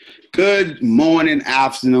Good morning,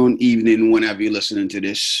 afternoon, evening, whenever you're listening to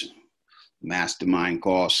this mastermind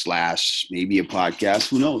call / maybe a podcast.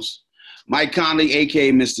 Who knows? Mike Conley,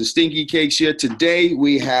 a.k.a. Mr. Stinky Cakes here. Today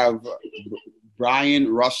we have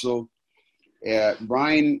Brian Russell.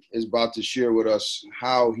 Brian is about to share with us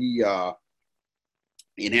how he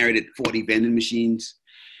inherited 40 vending machines,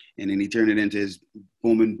 and then he turned it into his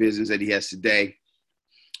booming business that he has today.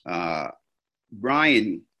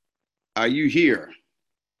 Brian, are you here?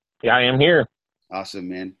 Yeah, I am here. Awesome,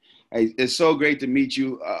 man. Hey, it's so great to meet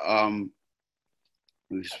you.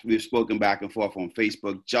 We've spoken back and forth on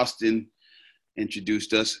Facebook. Justin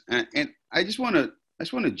introduced us, and I just want to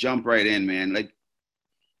jump right in, man. Like,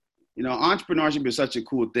 you know, entrepreneurship is such a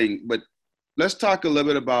cool thing, but let's talk a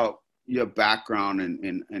little bit about your background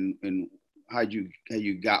and how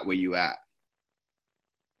you got where you at.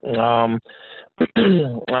 I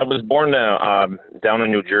was born down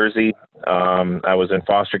in New Jersey. I was in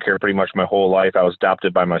foster care pretty much my whole life. I was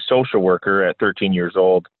adopted by my social worker at 13 years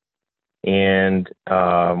old. And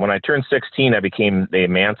when I turned 16, they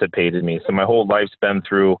emancipated me. So my whole life's been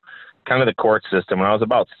through kind of the court system. When I was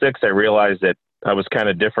about 6, I realized that I was kind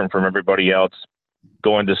of different from everybody else,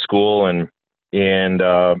 going to school and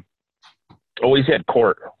always had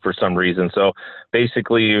court for some reason. So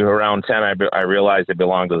basically around 10, I realized I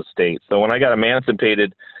belonged to the state. So when I got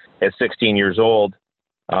emancipated at 16 years old,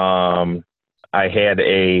 I had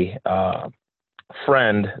a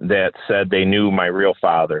friend that said they knew my real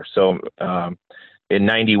father. So in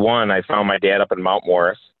 91, I found my dad up in Mount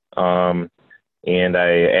Morris, and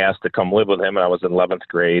I asked to come live with him, and I was in 11th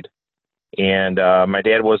grade. And my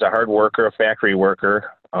dad was a hard worker, a factory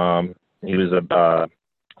worker. He was a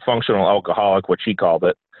functional alcoholic, which he called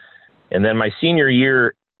it. And then my senior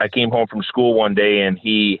year, I came home from school one day, and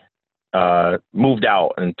he moved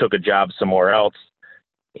out and took a job somewhere else,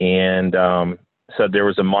 and said there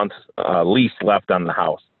was a month lease left on the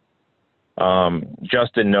house.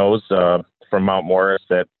 Justin knows from Mount Morris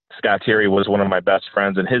that Scott Terry was one of my best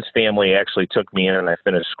friends, and his family actually took me in, and I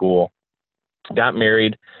finished school. Got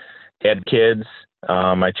married, had kids.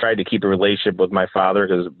 I tried to keep a relationship with my father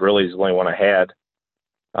because really he's the only one I had.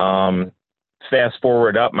 Fast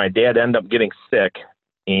forward up, my dad ended up getting sick,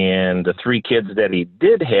 and the 3 kids that he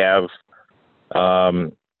did have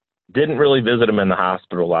didn't really visit him in the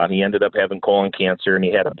hospital a lot. He ended up having colon cancer, and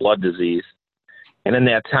he had a blood disease. And in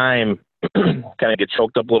that time, kind of get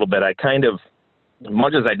choked up a little bit. I kind of, as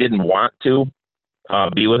much as I didn't want to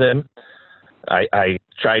be with him, I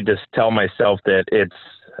tried to tell myself that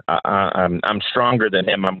I'm stronger than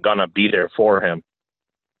him. I'm gonna be there for him.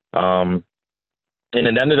 And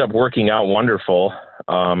it ended up working out wonderful.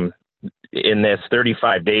 In this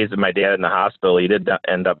 35 days of my dad in the hospital, he did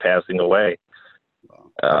end up passing away.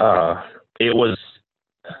 It was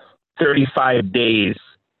 35 days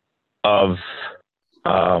of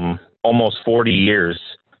almost 40 years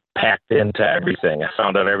packed into everything. I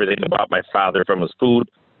found out everything about my father, from his food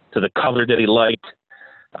to the color that he liked,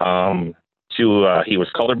 to he was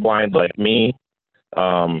colorblind like me.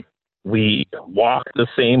 We walked the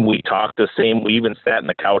same, we talked the same, we even sat on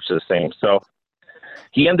the couch the same. So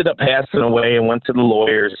he ended up passing away and went to the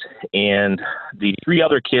lawyers, and the 3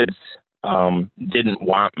 other kids didn't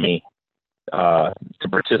want me to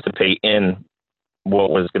participate in what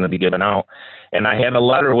was going to be given out. And I had a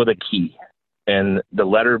letter with a key, and the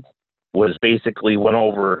letter was basically went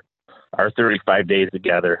over our 35 days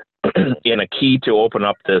together in a key to open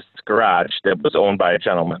up this garage that was owned by a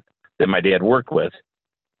gentleman that my dad worked with.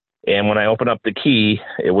 And when I opened up the key,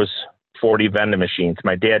 it was 40 vending machines.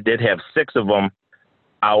 My dad did have 6 of them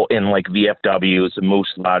out in like VFWs and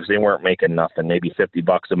Moose Lodge. They weren't making nothing, maybe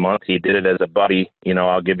 $50 a month. He did it as a buddy. You know,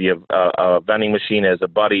 I'll give you a vending machine as a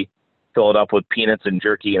buddy, fill it up with peanuts and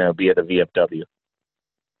jerky, and it'll be at a VFW.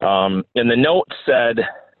 And the note said,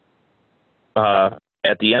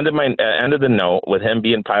 at the end of the note, with him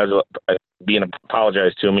being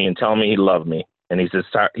apologized to me and telling me he loved me, and he says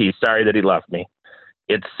he's sorry that he left me.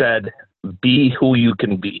 It said, "Be who you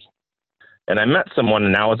can be." And I met someone,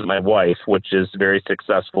 and now is my wife, which is very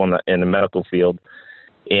successful in the medical field.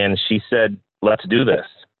 And she said, "Let's do this."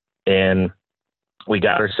 And we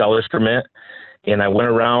got our seller's permit, and I went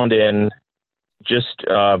around and just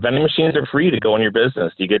vending machines are free to go in your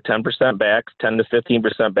business. You get 10% back, 10 to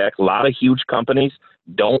 15% back. A lot of huge companies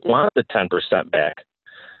don't want the 10% back.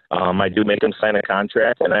 I do make them sign a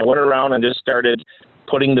contract, and I went around and just started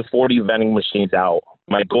putting the 40 vending machines out.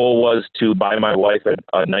 My goal was to buy my wife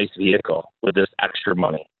a nice vehicle with this extra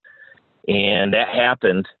money. And that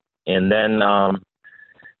happened. And then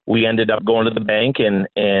we ended up going to the bank and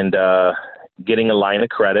getting a line of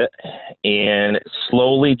credit, and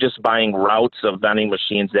slowly just buying routes of vending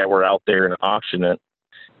machines that were out there and auctioning it,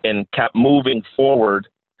 and kept moving forward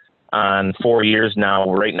on 4 years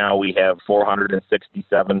now. Right now we have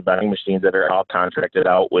 467 vending machines that are all contracted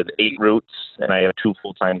out with 8 routes, and I have 2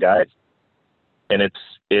 full-time guys, and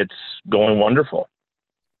it's going wonderful.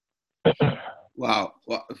 Wow.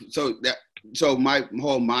 Well, so my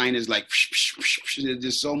whole mind is like, there's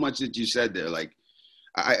just so much that you said there. Like,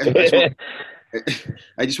 I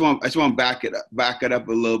just want to back it up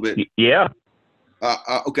a little bit. Yeah.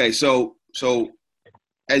 Okay. So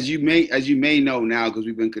as you may know now, because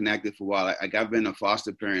we've been connected for a while, I've been a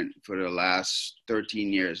foster parent for the last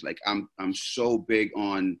 13 years. Like I'm so big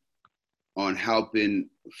on helping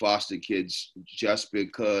foster kids, just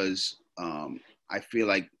because I feel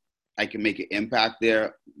like I can make an impact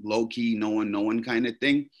there, low key, no one kind of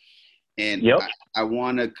thing. And yep. I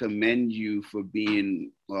want to commend you for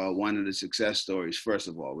being one of the success stories, first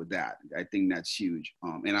of all, with that. I think that's huge.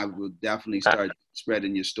 And I will definitely start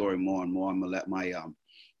spreading your story more and more. I'm going to let my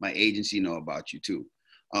agency know about you too.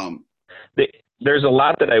 There's a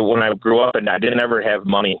lot that when I grew up, and I didn't ever have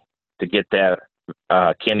money to get that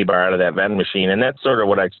candy bar out of that vending machine. And that's sort of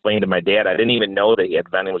what I explained to my dad. I didn't even know that he had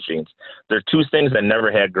vending machines. There's 2 things I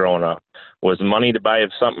never had growing up: was money to buy a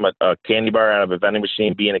candy bar out of a vending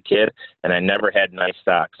machine being a kid, and I never had nice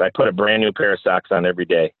socks. I put a brand new pair of socks on every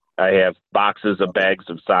day. I have boxes of bags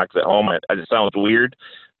of socks at home. It sounds weird,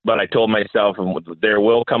 but I told myself there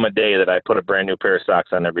will come a day that I put a brand new pair of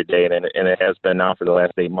socks on every day, and it has been now for the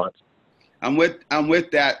last 8 months. I'm with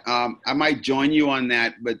that. I might join you on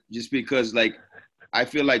that, but just because, like, I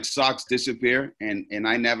feel like socks disappear, and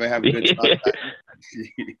I never have good socks.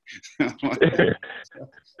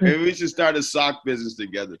 Maybe we should start a sock business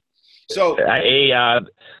together. So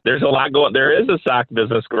there's a lot going. There is a sock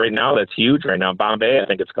business right now that's huge right now. Bombay, I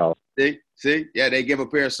think it's called. See, yeah, they give a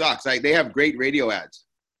pair of socks. Like, they have great radio ads.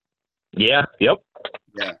 Yeah. Yep.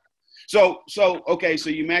 Yeah. So okay. So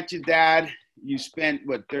you met your dad. You spent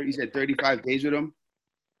you said 35 days with him?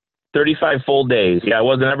 35 full days. Yeah, I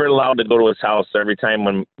wasn't ever allowed to go to his house every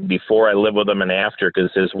time before I lived with him and after, because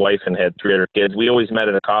his wife had 3 other kids. We always met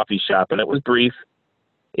at a coffee shop, and it was brief.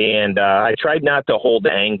 And I tried not to hold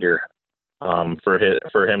anger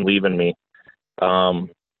for him leaving me.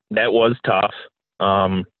 That was tough.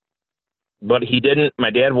 But he didn't. My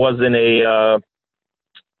dad wasn't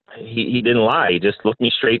he didn't lie. He just looked me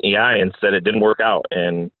straight in the eye and said it didn't work out.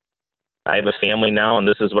 And I have a family now, and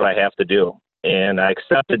this is what I have to do. And I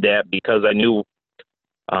accepted that because I knew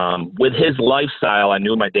with his lifestyle, I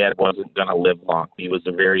knew my dad wasn't going to live long. He was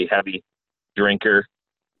a very heavy drinker.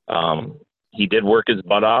 He did work his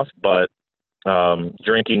butt off, but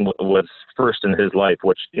drinking was first in his life,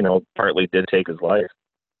 which, partly did take his life.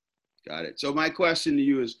 Got it. So my question to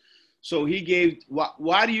you is, so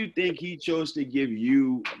why do you think he chose to give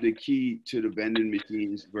you the key to the vending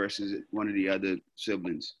machines versus one of the other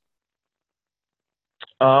siblings?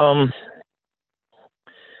 I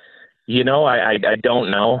don't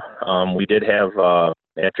know. We did have,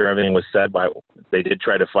 after everything was said, they did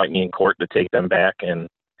try to fight me in court to take them back. And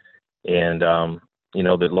that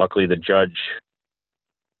luckily the judge,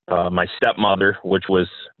 my stepmother, which was,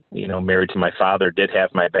 married to my father, did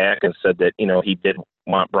have my back and said that, he did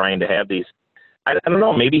want Brian to have these. I don't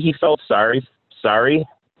know. Maybe he felt sorry,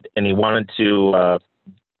 and he wanted to,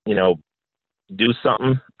 do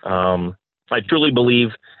something. I truly believe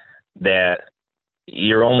that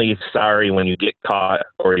you're only sorry when you get caught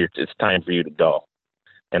or it's time for you to go.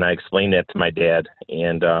 And I explained that to my dad,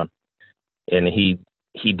 and he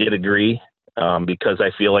did agree, because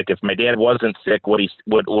I feel like if my dad wasn't sick,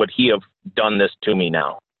 would he have done this to me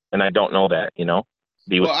now? And I don't know that, he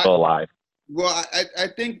was still alive. Well, I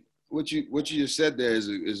think what you just said there is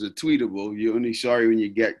a tweetable. You're only sorry when you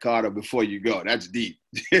get caught or before you go. That's deep.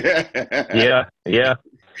 Yeah.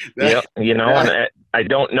 And I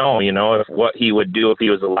don't know, if what he would do if he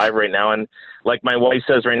was alive right now. And like my wife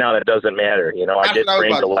says right now, that doesn't matter. I did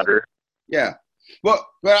frame the letter. Yeah. Well,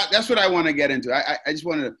 but that's what I want to get into. I just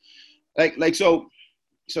want to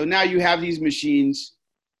so now you have these machines.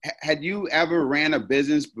 Had you ever ran a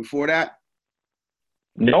business before that?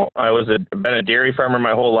 No, I been a dairy farmer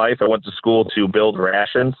my whole life. I went to school to build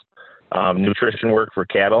rations, nutrition work for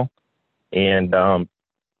cattle. And,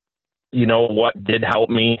 what did help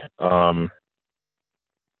me do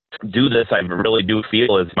this, I really do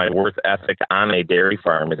feel, is my work ethic on a dairy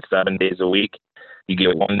farm. It's 7 days a week. You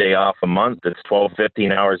get 1 day off a month. It's 12,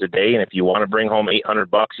 15 hours a day. And if you want to bring home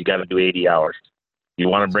 $800, you got to do 80 hours. You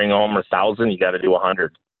want to bring home 1,000, you got to do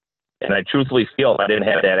 100. And I truthfully feel if I didn't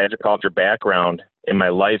have that agriculture background in my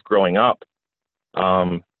life growing up,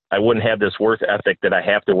 I wouldn't have this work ethic that I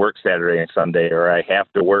have to work Saturday and Sunday, or I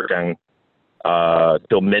have to work on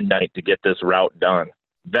till midnight to get this route done.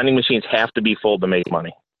 Vending machines have to be full to make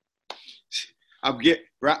money.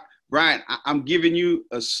 Brian, I'm giving you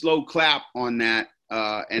a slow clap on that.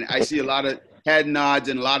 And I see a lot of head nods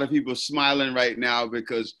and a lot of people smiling right now,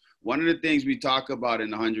 because one of the things we talk about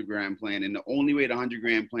in the 100-gram plan, and the only way the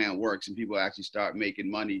 100-gram plan works and people actually start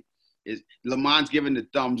making money, is Lamont's giving the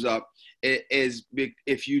thumbs up, is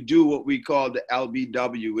if you do what we call the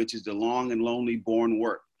LBW, which is the long and lonely born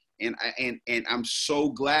work. And I'm so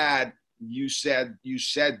glad you said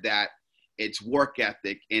that. It's work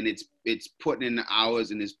ethic, and it's putting in the hours,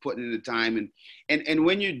 and it's putting in the time. And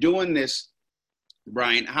when you're doing this,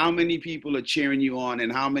 Brian, how many people are cheering you on,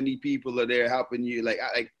 and how many people are there helping you?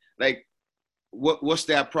 Like what's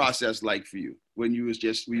that process like for you when you were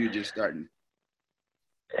just starting?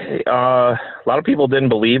 A lot of people didn't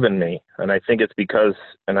believe in me, and I think it's because,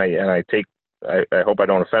 I hope I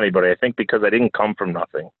don't offend anybody. I think because I didn't come from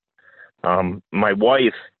nothing. My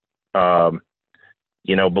wife,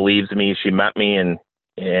 believes me. She met me, and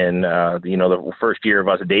the first year of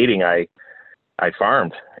us dating, I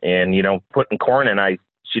farmed and, putting corn in.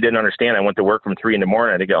 She didn't understand. I went to work from 3 a.m.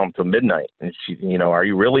 I had to get home till midnight. And she, are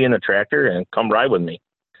you really in the tractor? And come ride with me.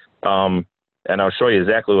 And I'll show you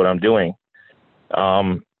exactly what I'm doing.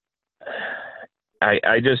 I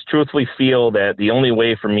just truthfully feel that the only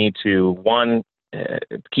way for me to, one,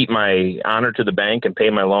 keep my honor to the bank and pay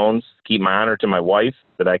my loans, keep my honor to my wife,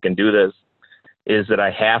 that I can do this, is that I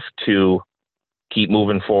have to keep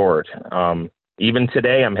moving forward. Even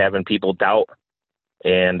today, I'm having people doubt,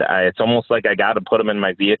 and it's almost like I got to put them in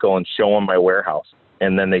my vehicle and show them my warehouse,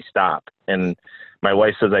 and then they stop. And my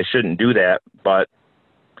wife says I shouldn't do that, but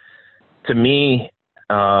to me,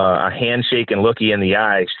 a handshake and looky in the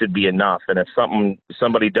eye should be enough. And if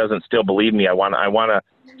somebody doesn't still believe me, I want to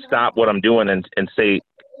stop what I'm doing and say,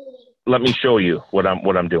 let me show you what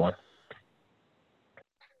I'm doing.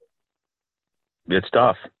 It's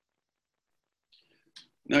tough.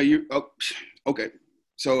 No, okay.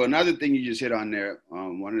 So another thing you just hit on there,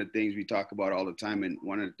 one of the things we talk about all the time, and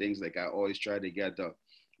one of the things like I always try to get the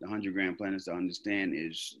 100-gram planners to understand,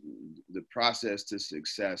 is the process to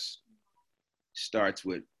success starts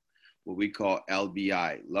with what we call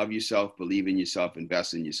LBI: love yourself, believe in yourself,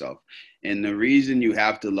 invest in yourself. And the reason you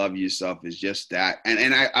have to love yourself is just that.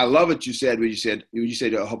 And I love what you said when you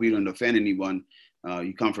said, I hope you don't offend anyone.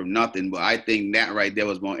 You come from nothing, but I think that right there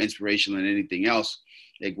was more inspirational than anything else.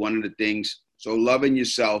 Like one of the things, so loving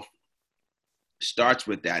yourself starts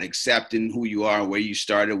with that, accepting who you are, where you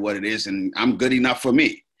started, what it is, and I'm good enough for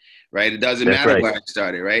me, right? It doesn't matter where I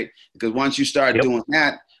started, right? Because once you start doing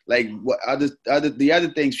that, like what the other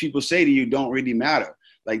things people say to you don't really matter.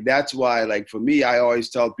 Like that's why, like for me, I always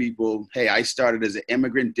tell people, hey, I started as an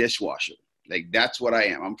immigrant dishwasher. Like that's what I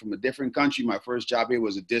am. I'm from a different country. My first job here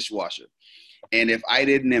was a dishwasher. And if I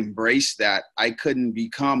didn't embrace that, I couldn't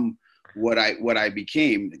become what I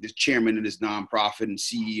became, the chairman of this nonprofit and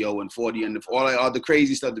CEO and 40 and all the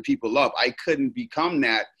crazy stuff that people love. I couldn't become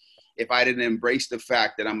that if I didn't embrace the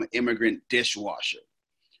fact that I'm an immigrant dishwasher,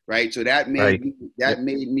 right? So that made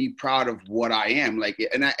me proud of what I am. Like,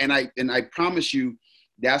 and I promise you,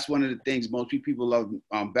 that's one of the things most people love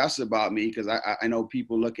best about me, because I know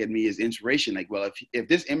people look at me as inspiration. Like, well, if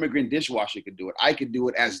this immigrant dishwasher could do it, I could do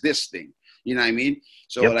it as this thing. You know what I mean?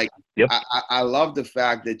 So I love the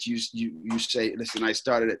fact that you say, listen, I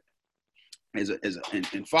started it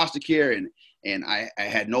in foster care, and I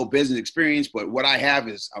had no business experience, but what I have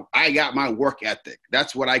is I got my work ethic.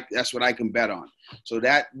 That's what I can bet on. So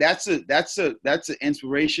that's an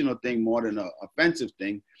inspirational thing more than an offensive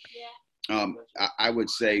thing. I would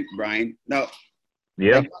say, Brian. Now,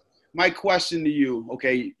 my question to you,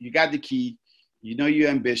 okay, you got the key, you're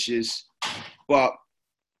ambitious, but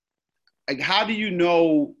like, how do you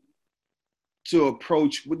know to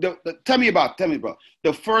approach? Tell me about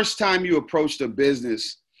the first time you approached a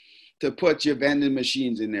business to put your vending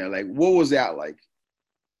machines in there. Like, what was that like?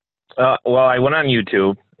 Well, I went on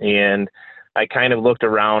YouTube and I kind of looked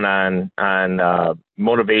around on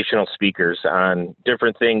motivational speakers, on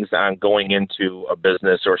different things on going into a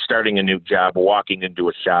business or starting a new job, walking into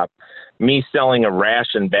a shop. Me selling a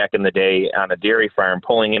ration back in the day on a dairy farm,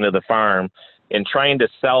 pulling into the farm and trying to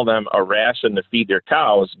sell them a ration to feed their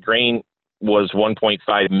cows. Grain was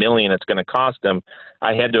 $1.5 million it's going to cost them.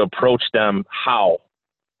 I had to approach them how.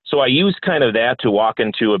 So I used kind of that to walk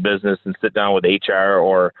into a business and sit down with HR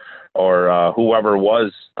or whoever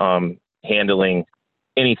was handling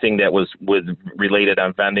anything that was related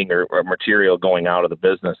on vending or material going out of the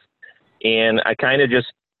business. And I kind of just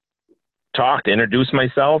introduced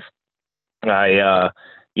myself. I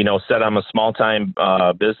said I'm a small-time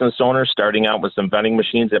business owner starting out with some vending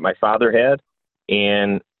machines that my father had,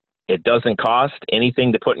 and it doesn't cost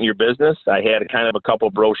anything to put in your business. I had kind of a couple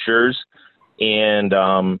brochures, and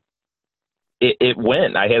it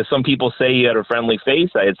went. I had some people say you had a friendly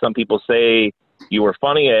face. I had some people say you were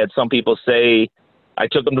funny. I had some people say I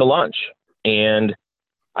took them to lunch. And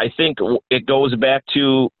I think it goes back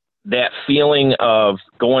to that feeling of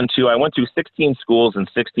I went through 16 schools and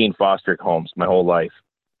 16 foster homes my whole life.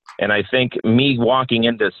 And I think me walking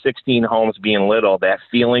into 16 homes being little, that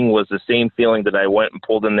feeling was the same feeling that I went and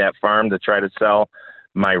pulled in that farm to try to sell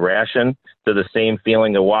my ration, to the same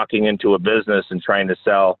feeling of walking into a business and trying to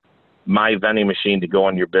sell my vending machine to go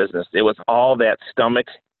in your business. It was all that stomach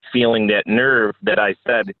feeling, that nerve that I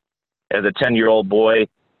said as a 10-year-old boy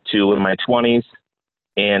to in my 20s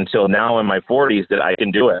and till now in my 40s that I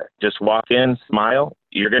can do it. Just walk in, smile.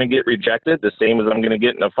 You're going to get rejected the same as I'm going to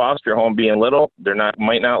get in a foster home being little.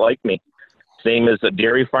 Might not like me. Same as a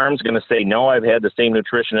dairy farm's going to say, no, I've had the same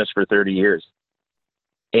nutritionist for 30 years.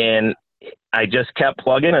 And I just kept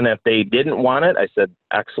plugging. And if they didn't want it, I said,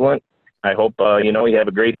 excellent. I hope, you have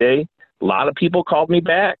a great day. A lot of people called me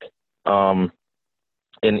back. And,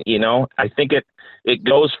 I think it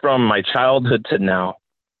goes from my childhood to now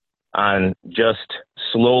on just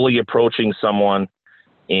slowly approaching someone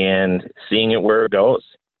and seeing it where it goes.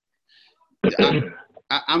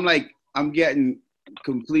 I'm getting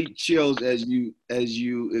complete chills as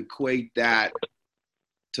you equate that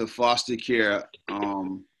to foster care.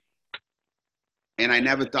 And I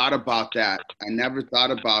never thought about that. I never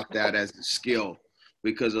thought about that as a skill,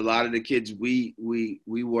 because a lot of the kids we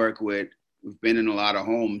work with, we've been in a lot of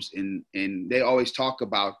homes, and they always talk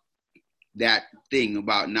about that thing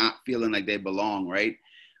about not feeling like they belong, right?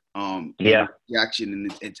 Yeah. Reaction,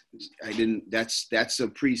 and that's a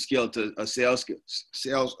pre-skill to a sales.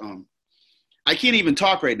 I can't even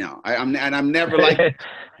talk right now. I'm never like.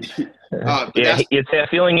 Yeah, it's that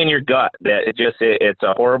feeling in your gut that it's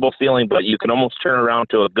a horrible feeling, but you can almost turn around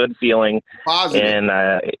to a good feeling. Positive.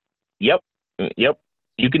 And yep,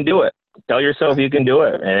 you can do it. Tell yourself you can do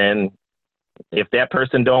it, and if that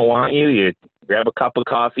person don't want you, you grab a cup of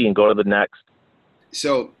coffee and go to the next.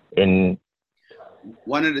 So, and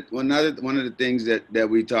one of the things that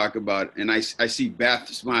we talk about, and I see Beth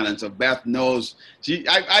smiling. So Beth knows.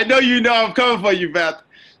 I know I'm coming for you, Beth.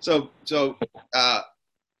 So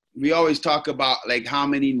we always talk about like how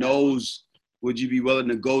many no's would you be willing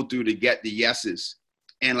to go through to get the yeses,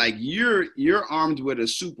 and like you're armed with a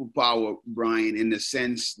superpower, Brian, in the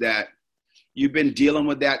sense that you've been dealing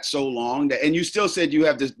with that so long and you still said you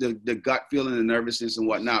have the gut feeling, the nervousness and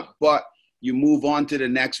whatnot, but you move on to the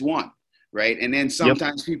next one, right? And then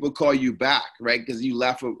sometimes people call you back, right? Because you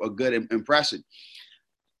left a good impression.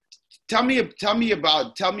 Tell us a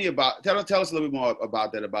little bit more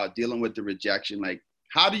about that, about dealing with the rejection. Like,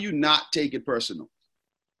 how do you not take it personal?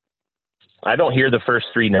 I don't hear the first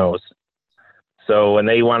three no's. So when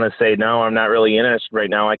they want to say, no, I'm not really interested right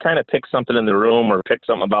now, I kind of pick something in the room or pick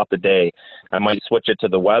something about the day. I might switch it to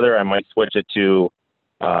the weather. I might switch it to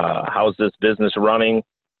how's this business running?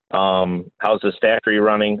 How's this factory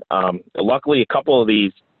running? Luckily, a couple of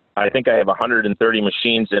these, I think I have 130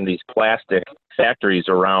 machines in these plastic factories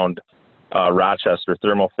around Rochester,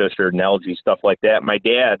 Thermo Fisher, Nelgy, stuff like that. My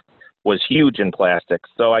dad was huge in plastics.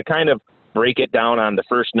 So I kind of break it down on the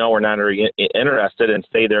first no, we're not very interested, and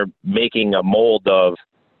say they're making a mold of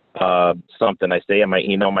something. I say,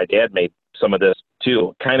 my dad made some of this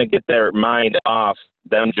too. Kind of get their mind off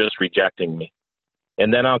them just rejecting me.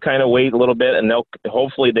 And then I'll kind of wait a little bit, and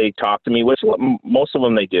hopefully they talk to me, which most of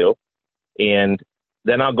them they do. And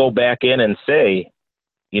then I'll go back in and say,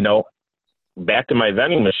 back to my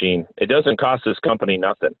vending machine, it doesn't cost this company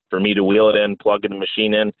nothing for me to wheel it in, plug in the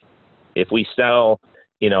machine in. If we sell,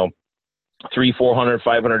 $300, $400,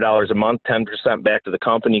 $500 a month, 10% back to the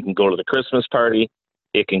company, it can go to the Christmas party.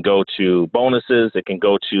 It can go to bonuses. It can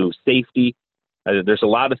go to safety. There's a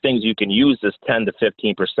lot of things you can use this 10 to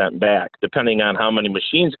 15% back, depending on how many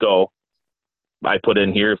machines go. I put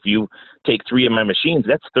in here, if you take 3 of my machines,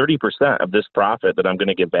 that's 30% of this profit that I'm going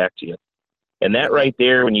to give back to you. And that right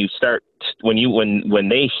there, when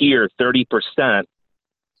they hear 30%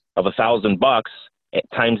 of $1,000,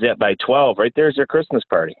 times that by 12, right there's their Christmas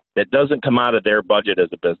party. That doesn't come out of their budget as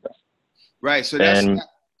a business. Right. So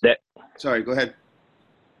sorry, go ahead.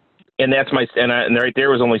 And that's and right there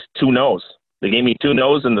was only 2 no's. They gave me 2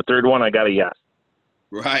 no's, and the third one I got a yes.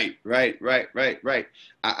 Right.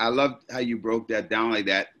 I love how you broke that down like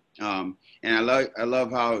that. And I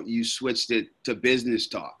love how you switched it to business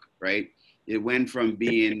talk, right? It went from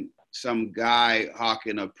being some guy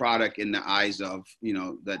hawking a product in the eyes of,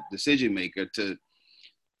 the decision maker to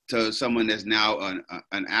to someone that's now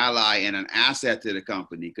an ally and an asset to the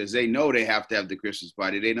company, because they know they have to have the Christmas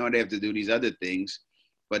party. They know they have to do these other things,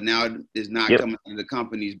 but now it's not coming to the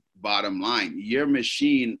company's bottom line. Your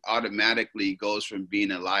machine automatically goes from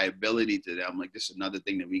being a liability to them, like this is another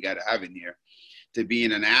thing that we got to have in here, to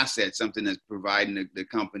being an asset, something that's providing the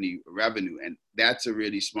company revenue. And that's a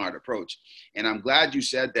really smart approach. And I'm glad you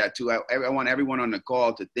said that too. I want everyone on the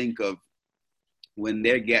call to think of when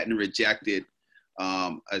they're getting rejected,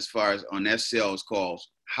 as far as on their sales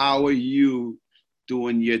calls, how are you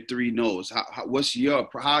doing your 3 no's? How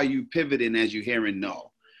are you pivoting as you're hearing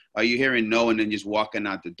no? Are you hearing no and then just walking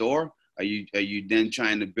out the door? Are you then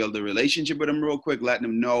trying to build a relationship with them real quick, letting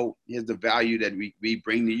them know here's the value that we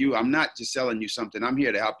bring to you? I'm not just selling you something. I'm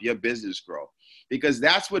here to help your business grow, because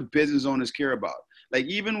that's what business owners care about. Like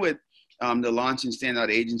even with the Launch and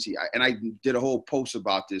Standout Agency, I did a whole post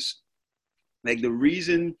about this. Like the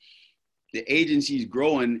reason the agency is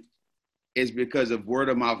growing is because of word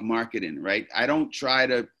of mouth marketing, right? I don't try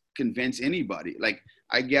to convince anybody. Like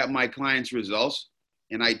I get my clients' results.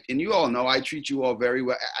 And you all know I treat you all very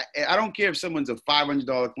well. I don't care if someone's a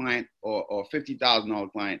 $500 client or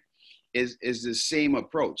 $50,000 client. Is the same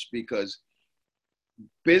approach, because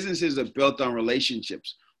businesses are built on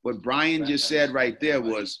relationships. What Brian just said right there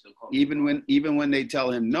was even when they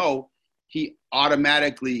tell him no, he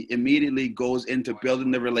automatically immediately goes into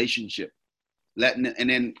building the relationship, and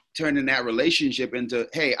then turning that relationship into,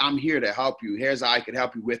 hey, I'm here to help you. Here's how I could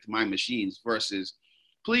help you with my machines, versus,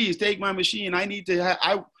 please take my machine. I need to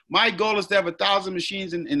my goal is to have 1,000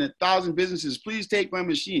 machines in 1,000 businesses. Please take my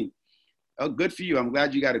machine. Oh, good for you. I'm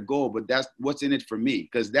glad you got a goal, but that's what's in it for me,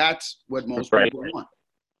 because that's what most people want.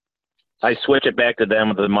 I switch it back to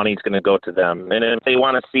them. The money's going to go to them. And if they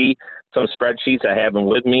want to see some spreadsheets, I have them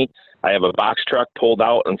with me. I have a box truck pulled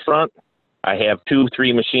out in front. I have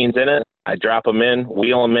 2-3 machines in it. I drop them in,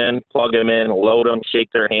 wheel them in, plug them in, load them,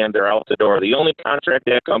 shake their hand. They're out the door. The only contract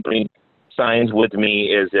that company signs with me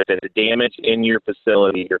is if it's damage in your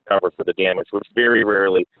facility, you're covered for the damage, which very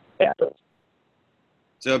rarely happens.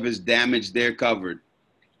 So if it's damage, they're covered.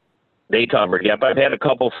 They covered. Yep. I've had a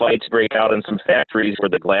couple fights break out in some factories where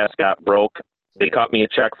the glass got broke. They cut me a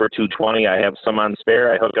check for $220. I have some on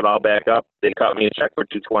spare. I hook it all back up. They cut me a check for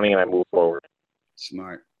 $220 and I move forward.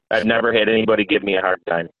 Smart. I've never had anybody give me a hard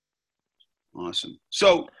time. Awesome.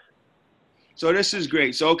 So this is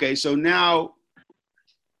great. So, okay. So now,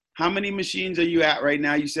 how many machines are you at right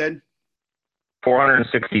now, you said?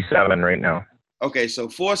 467 right now. Okay, so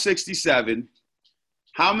 467.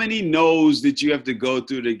 How many no's did you have to go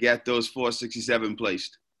through to get those 467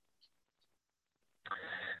 placed?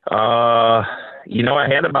 I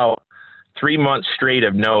had about 3 months straight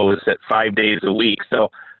of no's at 5 days a week.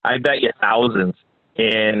 So I bet you thousands.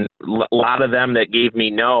 And a lot of them that gave me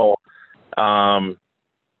no,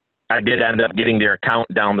 I did end up getting their account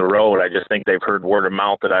down the road. I just think they've heard word of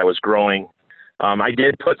mouth that I was growing. I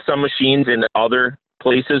did put some machines in other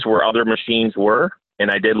places where other machines were, and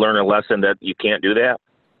I did learn a lesson that you can't do that.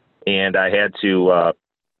 And I had to,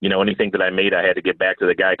 anything that I made, I had to get back to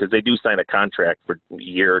the guy, because they do sign a contract for a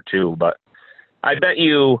year or two. But I bet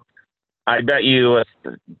you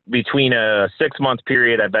between a 6-month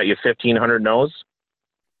period, I bet you 1,500 no's.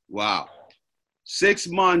 Wow. 6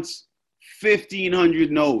 months,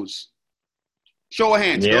 1,500 no's. Show of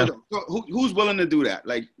hands. Yeah. Who's willing to do that?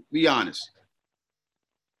 Like, be honest.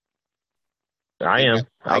 I am.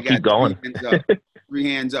 I'll keep going. 3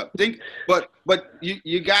 hands up. But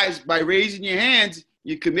you guys, by raising your hands,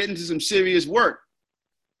 you're committing to some serious work,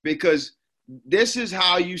 because this is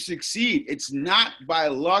how you succeed. It's not by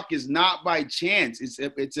luck. It's not by chance.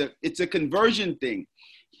 It's a conversion thing.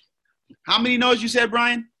 How many no's you said,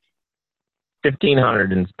 Brian?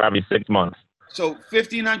 1,500 in probably 6 months. So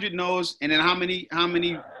 1,500 no's, and then how many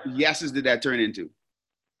yeses did that turn into?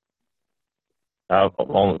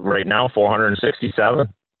 Right now, 467.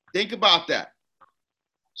 Think about that.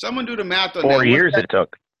 Someone do the math on 4 years it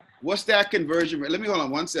took. What's that conversion rate? Let me hold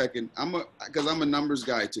on 1 second. Because I'm a numbers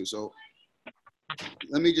guy too. So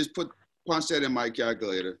let me just punch that in my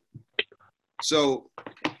calculator. So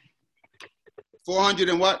 400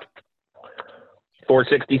 and what?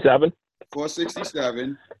 467.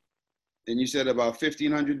 467. And you said about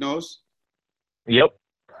 1,500 no's? Yep.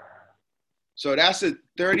 So that's a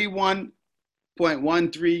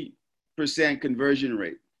 31.13% conversion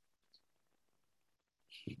rate.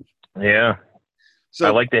 Yeah. So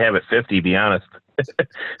I like to have it 50, be honest.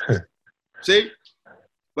 See?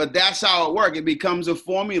 But that's how it works. It becomes a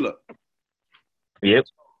formula. Yep.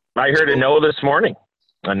 I heard a no this morning.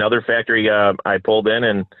 Another factory I pulled in,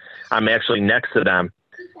 and I'm actually next to them.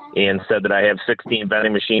 and said that I have 16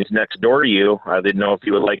 vending machines next door to you. I didn't know if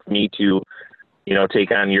you would like me to,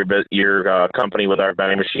 take on your company with our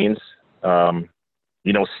vending machines.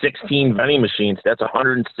 16 vending machines, that's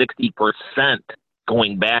 160%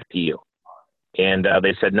 going back to you. And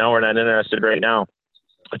they said, no, we're not interested right now.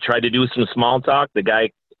 I tried to do some small talk. The guy,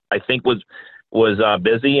 I think, was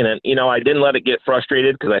busy. And, I didn't let it get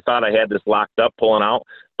frustrated because I thought I had this locked up pulling out.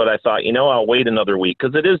 But I thought, I'll wait another week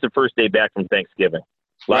because it is the first day back from Thanksgiving.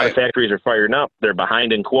 A lot of factories are firing up. They're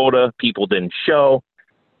behind in quota. People didn't show.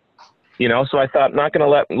 So I thought, not going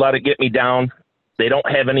to let it get me down. They don't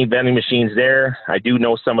have any vending machines there. I do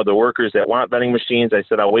know some of the workers that want vending machines. I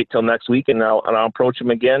said, I'll wait till next week and I'll approach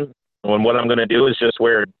them again. And what I'm going to do is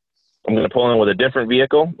I'm going to pull in with a different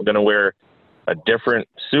vehicle. I'm going to wear a different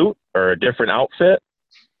suit or a different outfit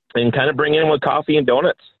and kind of bring in with coffee and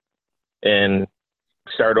donuts and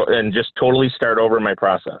just totally start over my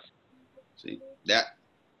process. See that?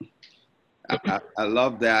 I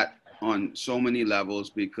love that on so many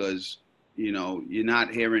levels because, you're not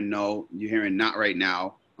hearing no, you're hearing not right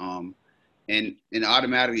now. And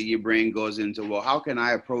automatically your brain goes into, well, how can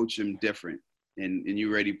I approach them different? And you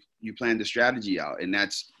plan the strategy out. And I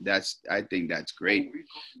think that's great.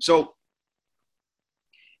 So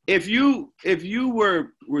if you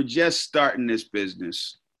were just starting this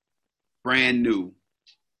business, brand new,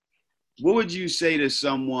 what would you say to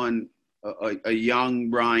someone, a young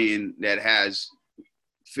Brian that has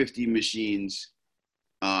 50 machines,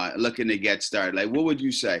 looking to get started? Like, what would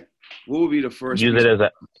you say? What would be the first? Use it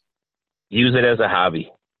as a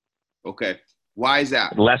hobby. Okay. Why is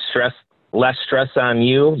that? Less stress on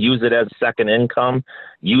you. Use it as second income.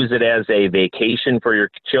 Use it as a vacation for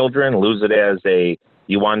your children. Use it as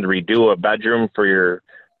you wanted to redo a bedroom for your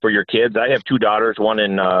kids. I have two daughters, one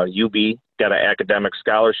in UB, got an academic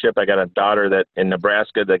scholarship. I got a daughter that in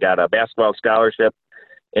Nebraska that got a basketball scholarship.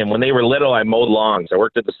 And when they were little, I mowed lawns. I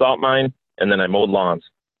worked at the salt mine and then I mowed lawns.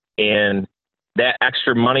 And that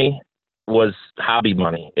extra money was hobby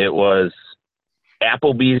money. It was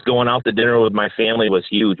Applebee's. Going out to dinner with my family was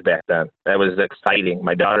huge back then. That was exciting.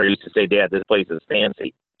 My daughter used to say, Dad, this place is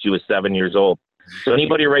fancy. She was 7 years old. So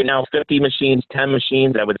anybody right now, 50 machines, 10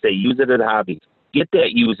 machines, I would say use it as a hobby. Get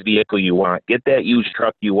that used vehicle you want. Get that used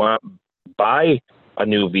truck you want. Buy a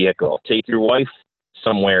new vehicle. Take your wife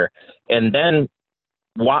somewhere. And then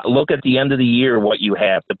look at the end of the year what you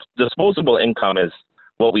have. The disposable income is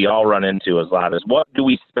what we all run into a lot, is what do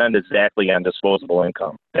we spend exactly on disposable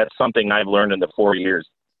income? That's something I've learned in the 4 years.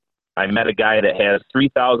 I met a guy that has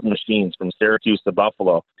 3,000 machines from Syracuse to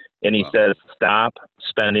Buffalo, and he says, stop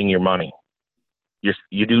spending your money.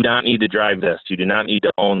 You do not need to drive this. You do not need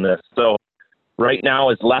to own this. So right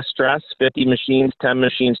now is less stress, 50 machines, 10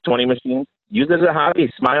 machines, 20 machines. Use it as a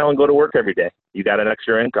hobby. Smile and go to work every day. You got an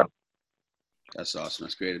extra income. That's awesome.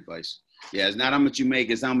 That's great advice. Yeah, it's not how much you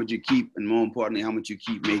make, it's how much you keep, and more importantly, how much you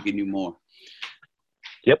keep making you more.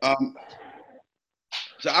 Yep.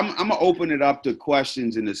 So I'm gonna open it up to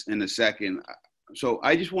questions in a second. So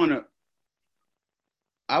I just want to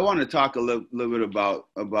talk a little bit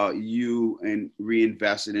about you and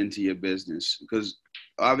reinvesting into your business, because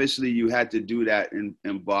obviously you had to do that and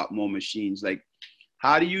bought more machines. Like,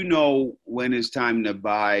 how do you know when it's time to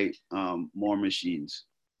buy more machines?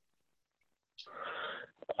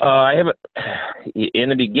 In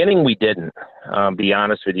the beginning, we didn't, be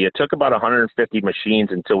honest with you. It took about 150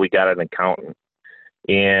 machines until we got an accountant.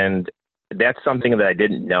 And that's something that I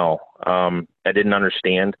didn't know. I didn't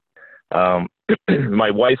understand. My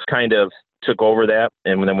wife kind of took over that,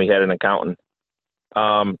 and then we had an accountant.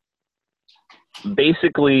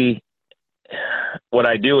 Basically, what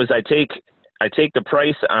I do is I take the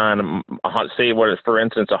price on, say, for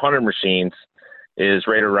instance, 100 machines is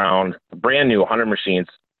right around, brand new 100 machines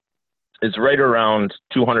is right around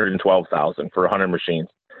 $212,000 for 100 machines.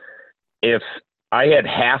 If I had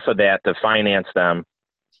half of that to finance them,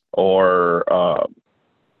 or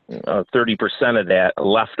 30% of that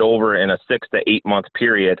left over in a 6 to 8 month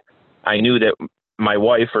period, I knew that my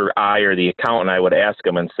wife or I or the accountant, I would ask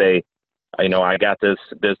him and say, I got this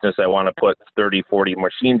business, I want to put 30, 40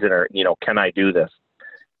 machines in it. Can I do this?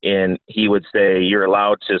 And he would say, you're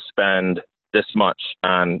allowed to spend this much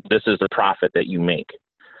on, this is the profit that you make.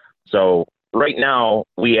 So right now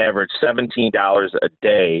we average $17 a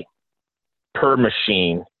day per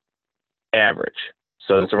machine average.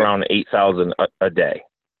 So it's around $8,000 a day.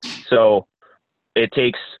 So it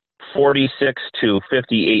takes 4,600 to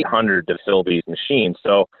 5,800 to fill these machines.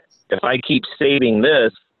 So if I keep saving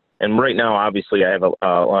this, and right now, obviously I have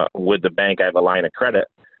with the bank, I have a line of credit,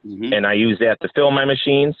 and I use that to fill my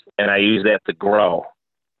machines, and I use that to grow.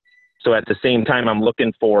 So at the same time, I'm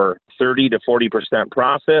looking for 30 to 40%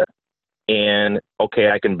 profit, and okay,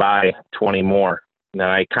 I can buy 20 more.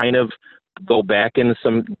 Now I kind of go back in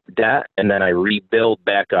some debt, and then I rebuild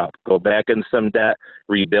back up, go back in some debt,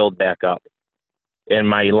 rebuild back up. And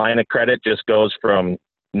my line of credit just goes from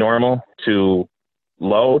normal to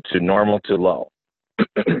low to normal to low.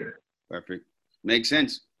 Perfect. Makes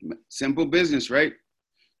sense. Simple business, right?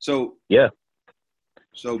 So yeah.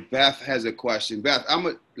 So Beth has a question. Beth,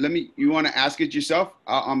 you want to ask it yourself?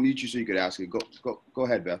 I'll mute you so you could ask it. Go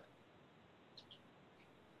ahead, Beth.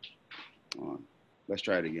 Let's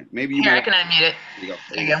try it again. Maybe you Here, I can unmute it.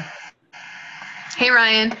 There you go. Hey,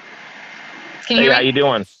 Ryan. Can you hear me? How you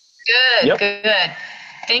doing? Good, good.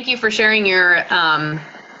 Thank you for sharing your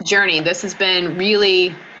journey. This has been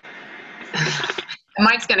really,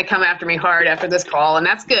 Mike's going to come after me hard after this call, and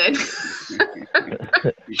that's good.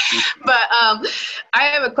 But I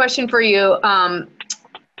have a question for you.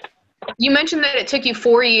 You mentioned that it took you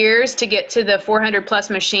 4 years to get to the 400 plus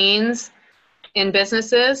machines in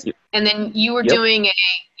businesses. Yep. And then you were doing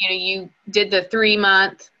you did the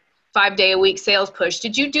 3-month, 5-day-a-week sales push.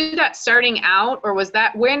 Did you do that starting out, or was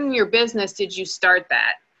that when in your business did you start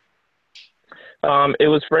that? It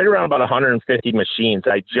was right around about 150 machines.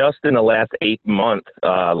 I just in the last 8 months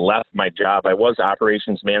left my job. I was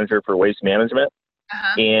operations manager for waste management.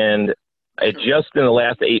 And just in the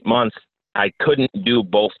last 8 months, I couldn't do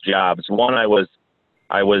both jobs. One, I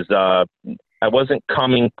wasn't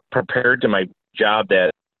coming prepared to my job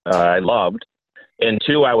that I loved, and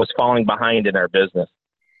two, I was falling behind in our business.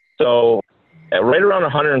 So, right around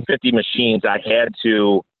 150 machines, I had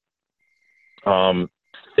to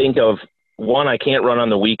think of, one, I can't run on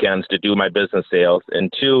the weekends to do my business sales,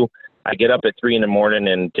 and two, I get up at 3 a.m.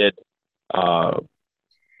 and did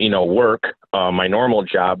work, my normal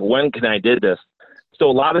job. When can I do this? So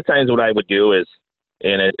a lot of times what I would do is,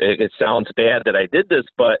 and it sounds bad that I did this,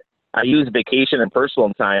 but I use vacation and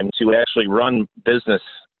personal time to actually run business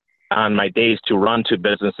on my days, to run to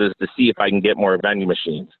businesses to see if I can get more vending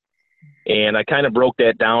machines. And I kind of broke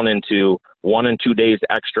that down into 1 and 2 days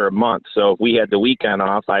extra a month. So if we had the weekend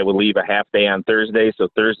off, I would leave a half day on Thursday. So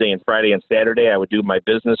Thursday and Friday and Saturday, I would do my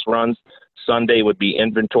business runs. Sunday would be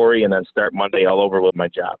inventory, and then start Monday all over with my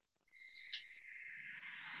job.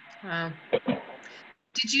 Wow.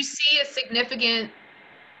 Did you see a significant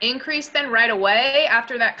increase then right away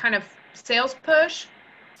after that kind of sales push?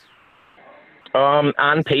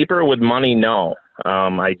 On paper with money, no,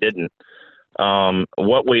 I didn't.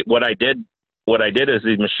 What I did is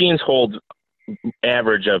these machines hold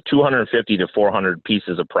average of 250 to 400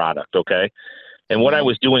 pieces of product. Okay. And what I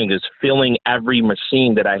was doing is filling every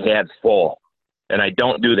machine that I had full, and I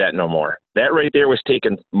don't do that no more. That right there was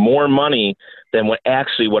taking more money than what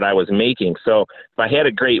I was making. So if I had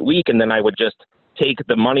a great week, and then I would just take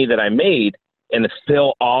the money that I made and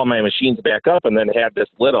fill all my machines back up, and then have this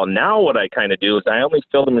little. Now what I kind of do is I only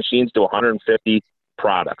fill the machines to 150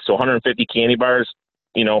 products. So 150 candy bars,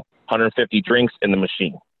 150 drinks in the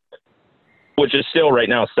machine, which is still right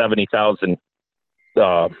now 70,000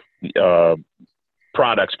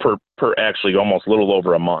 products per actually almost a little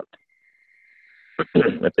over a month.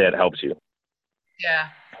 If that helps you. Yeah.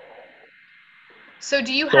 So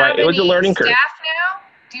do you have it was a learning staff curve. now?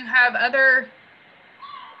 Do you have other?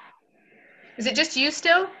 Is it just you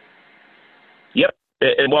still? Yep.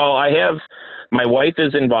 Well, I have, my wife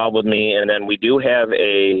is involved with me, and then we do have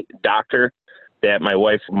a doctor that my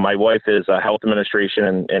wife is a health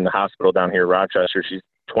administration in the hospital down here in Rochester. She's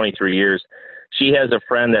 23 years. She has a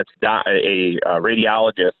friend that's a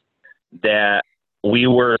radiologist that we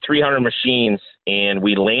were 300 machines, and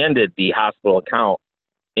we landed the hospital account,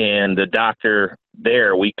 and the doctor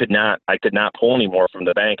there, I could not pull any more from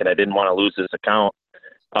the bank, and I didn't want to lose this account.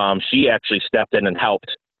 She actually stepped in and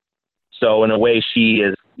helped. So in a way, she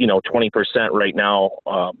is, 20% right now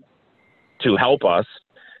to help us.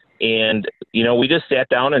 And, we just sat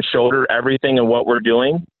down and showed her everything and what we're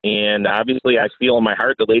doing. And obviously, I feel in my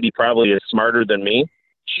heart the lady probably is smarter than me.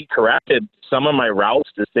 She corrected some of my routes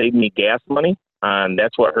to save me gas money. And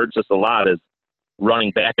that's what hurts us a lot, is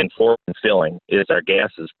running back and forth and filling. Our gas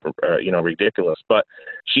is, ridiculous. But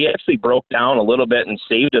she actually broke down a little bit and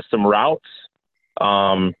saved us some routes.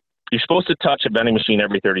 You're supposed to touch a vending machine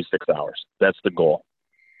every 36 hours. That's the goal.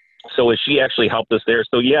 So she actually helped us there.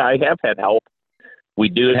 So yeah, I have had help. We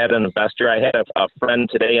do have an investor. I had a friend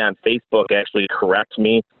today on Facebook actually correct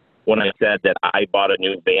me when I said that I bought a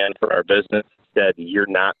new van for our business. Said, "You're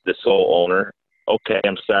not the sole owner." Okay,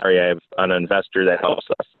 I'm sorry. I have an investor that helps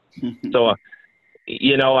us. So,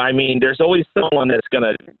 there's always someone that's going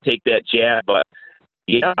to take that jab. But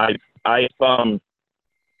yeah,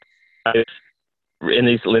 in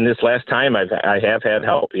this last time, I have had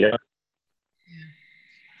help. Yeah.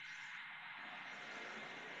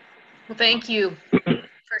 Well, thank you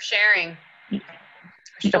for sharing your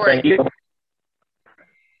Yeah, story. thank you.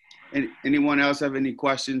 Anyone else have any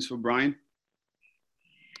questions for Brian?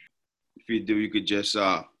 If you do, you could just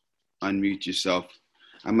unmute yourself.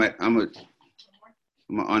 I'm gonna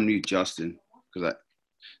unmute Justin because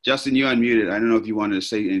Justin, you unmuted. I don't know if you wanted to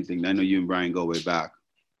say anything. I know you and Brian go way back.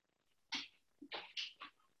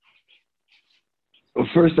 Well,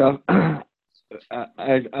 first off,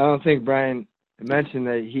 I don't think Brian mentioned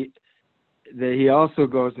that he also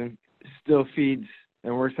goes and still feeds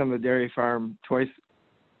and works on the dairy farm twice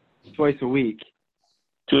a week.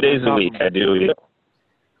 2 days a week, I do. Yeah.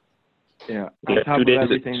 Yeah, Yeah, on top 2 of days.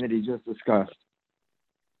 everything that he just discussed.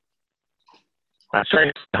 I'm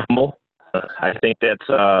trying to stay humble. I think that's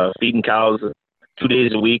feeding cows 2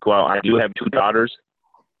 days a week. While I do have 2 daughters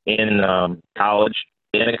in college,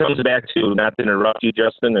 and it comes back to, not to interrupt you,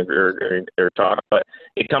 Justin, or talk, but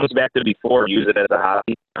it comes back to before, use it as a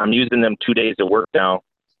hobby. I'm using them 2 days of work now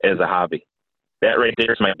as a hobby. That right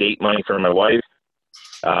there is my date money for my wife,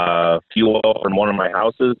 fuel from one of my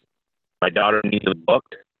houses. My daughter needs a book.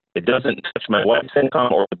 It doesn't touch my wife's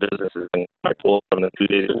income or the business's income. I pull from the 2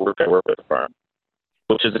 days of work I work at the farm,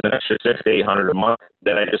 which is an extra $600 to $800 a month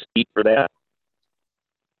that I just keep for that.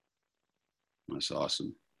 That's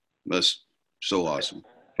awesome. That's so awesome.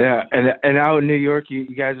 Yeah, and out in New York, you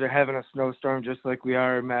guys are having a snowstorm just like we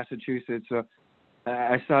are in Massachusetts. So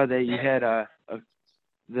I saw that you had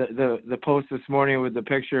the post this morning with the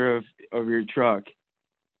picture of your truck.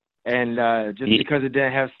 And because it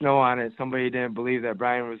didn't have snow on it, somebody didn't believe that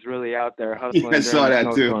Brian was really out there hustling I saw during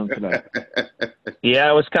that the snowstorm today. Yeah,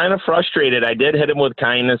 I was kind of frustrated. I did hit him with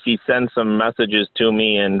kindness. He sent some messages to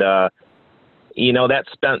me, and that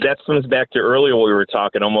comes back to earlier what we were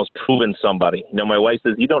talking, almost proving somebody. My wife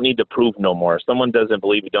says, you don't need to prove no more. If someone doesn't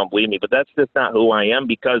believe you, don't believe me. But that's just not who I am,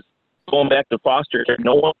 because going back to foster care,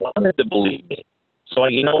 no one wanted to believe me. So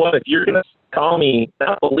you know what? If you're going to call me,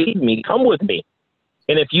 not believe me, come with me.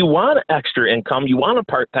 And if you want extra income, you want a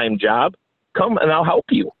part-time job, come and I'll help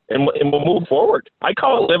you, and we'll move forward. I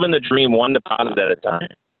call it living the dream, one deposit at a time.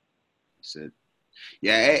 That's it.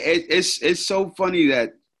 Yeah, it's so funny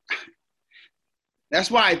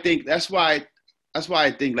that's why I think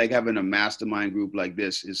like having a mastermind group like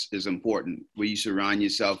this is important, where you surround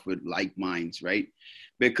yourself with like minds, right?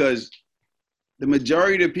 Because the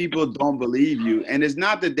majority of people don't believe you, and it's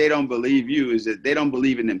not that they don't believe you, is that they don't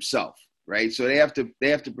believe in themselves. Right. So they have to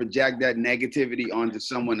project that negativity onto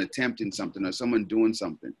someone attempting something or someone doing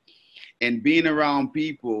something, and being around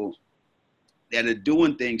people that are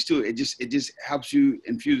doing things too. It just helps you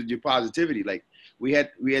infuse your positivity. Like we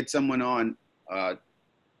had someone on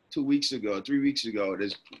 3 weeks ago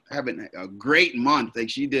that's having a great month. Like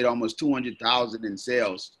she did almost 200,000 in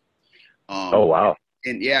sales. Oh, wow.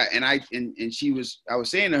 And yeah. And I was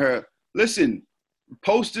saying to her, listen,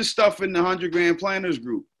 post this stuff in the 100 Grand Planners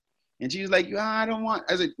group. And she's like, I don't want.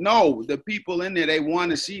 I was like, no, the people in there, they want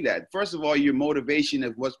to see that. First of all, your motivation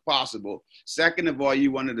of what's possible. Second of all,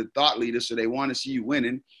 you one of the thought leaders, so they want to see you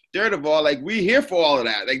winning. Third of all, like, we here for all of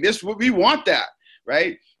that. Like this, we want that,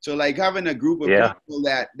 right? So like having a group of people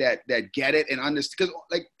that get it and understand, because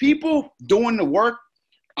like people doing the work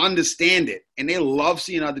understand it, and they love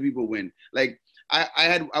seeing other people win. Like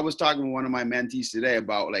I was talking with one of my mentees today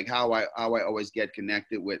about like how I always get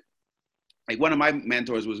connected with. Like one of my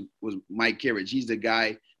mentors was Mike Kirich. He's the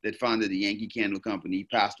guy that founded the Yankee Candle Company. He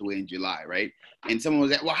passed away in July, right? And someone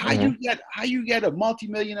was like, well, how you get a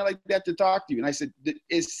multimillionaire like that to talk to you? And I said,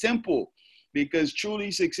 it's simple, because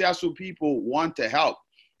truly successful people want to help.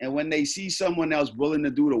 And when they see someone else willing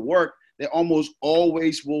to do the work, they almost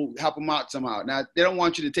always will help them out somehow. Now, they don't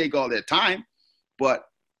want you to take all their time, but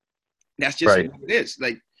that's just what it is.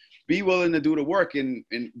 Like, be willing to do the work and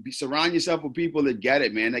surround yourself with people that get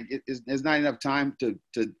it, man. Like there's not enough time to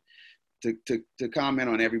comment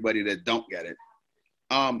on everybody that don't get it.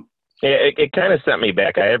 It kind of sent me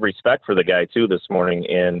back. I have respect for the guy too this morning,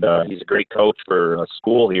 and he's a great coach for a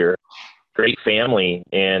school here, great family,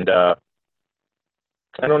 and I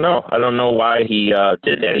don't know why he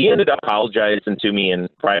did that. He ended up apologizing to me in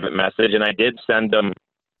private message, and I did send him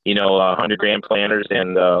 100 Grand Planners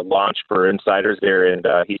and launch for insiders there. And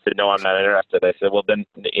he said, no, I'm not interested. I said, well, then,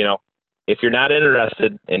 if you're not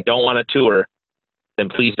interested and don't want to tour, then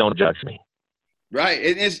please don't judge me.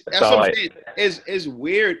 Right. That's what I'm saying. It's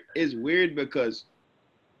weird. It's weird because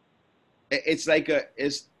it's like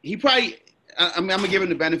he probably, I'm going to give him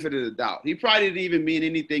the benefit of the doubt. He probably didn't even mean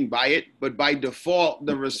anything by it, but by default,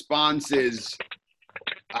 the response is,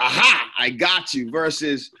 aha, I got you,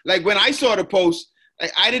 versus like when I saw the post,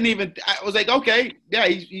 I was like, okay, yeah.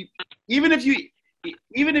 Even if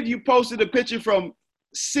you posted a picture from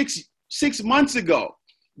 6 6 months ago.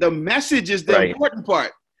 The message is the Right. important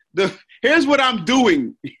part. Here's what I'm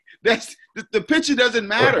doing. That's the picture doesn't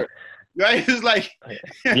matter, right? It's like,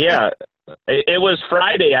 Yeah. It was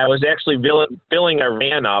Friday. I was actually filling our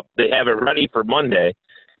van up to have it ready for Monday.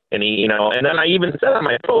 And and then I even said on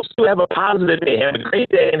my post, "You have a positive day, have a great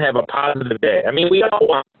day, and have a positive day." I mean, we all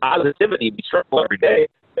want positivity. We struggle every day.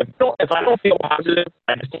 If I don't feel positive,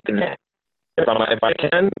 I just take a nap. If I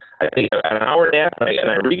can, I take an hour nap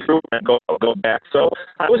and I regroup and go back. So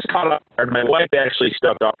I was caught off guard. My wife actually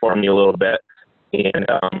stepped up for me a little bit, and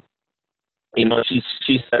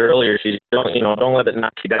she said earlier, don't let it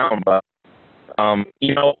knock you down. But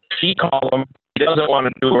she called him. He doesn't want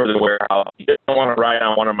to tour the warehouse. He doesn't want to ride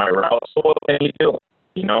on one of my routes. So what can you do?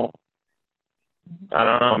 I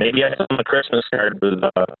don't know. Maybe I send him a Christmas card with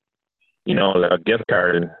a gift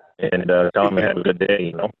card and tell him to have a good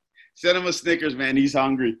day. Send him a Snickers, man. He's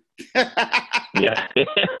hungry. Yeah.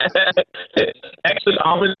 Actually,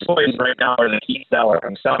 almond toys right now are the key seller.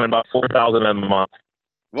 I'm selling about 4,000 of them a month.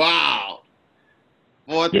 Wow.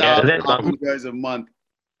 4,000 Yeah, almond toys a month.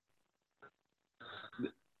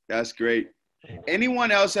 That's great.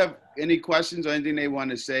 Anyone else have any questions or anything they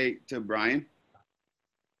want to say to Brian?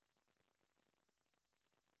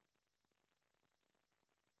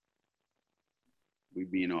 We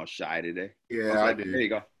being all shy today. Yeah, Okay, I do. There you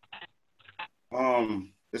go.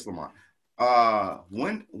 It's Lamar.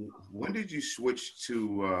 When did you switch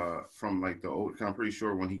to from like the old? I'm pretty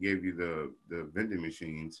sure when he gave you the vending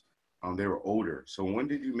machines, they were older. So when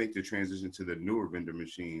did you make the transition to the newer vending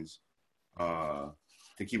machines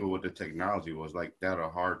to keep up with the technology? Was like that a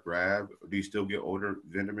hard grab? Do you still get older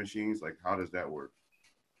vending machines? Like how does that work?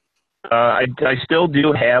 I still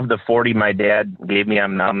do have the 40 my dad gave me.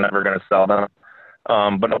 I'm never going to sell them.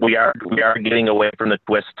 But we are getting away from the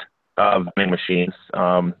twist vending machines.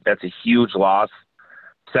 That's a huge loss.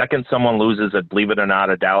 Second, someone loses believe it or not,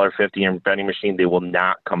 $1.50 in vending machine, they will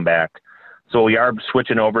not come back. So we are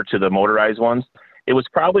switching over to the motorized ones. It was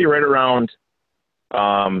probably right around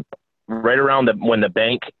when the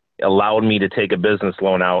bank allowed me to take a business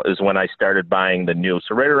loan out is when I started buying the new.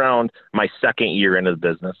 So right around my second year into the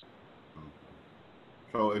business.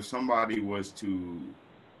 So if somebody was to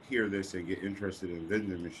hear this and get interested in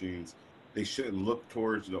vending machines, they shouldn't look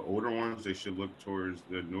towards the older ones. They should look towards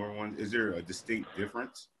the newer ones. Is there a distinct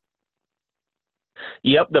difference?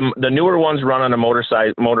 Yep, the newer ones run on a motor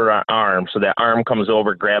arm, so that arm comes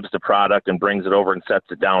over, grabs the product, and brings it over and sets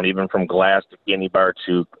it down, even from glass to candy bar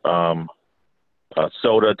to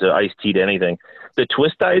soda to iced tea to anything. The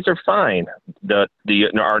twist dies are fine.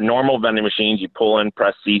 Our normal vending machines, you pull in,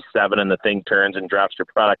 press C7, and the thing turns and drops your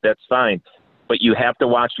product. That's fine, but you have to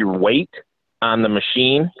watch your weight on the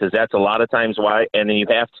machine because that's a lot of times why. And then you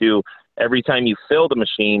have to. Every time you fill the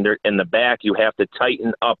machine in the back, you have to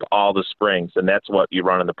tighten up all the springs, and that's what you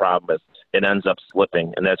run into the problem with. It ends up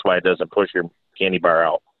slipping, and that's why it doesn't push your candy bar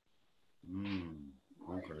out.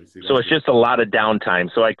 Okay. So it's just a lot of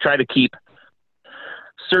downtime. So I try to keep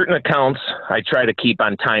certain accounts. I try to keep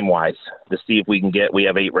on time-wise to see if we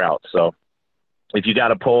have 8 routes. So if you got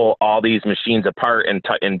to pull all these machines apart and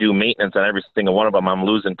do maintenance on every single one of them, I'm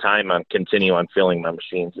losing time on continue on filling my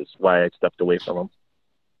machines. Is why I stepped away from them.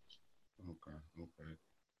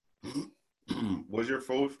 Okay. Was your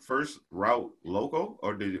first route local,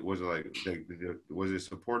 or was it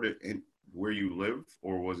supported in where you live,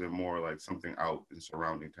 or was it more like something out in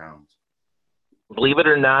surrounding towns? Believe it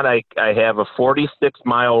or not, I have a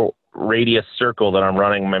 46-mile radius circle that I'm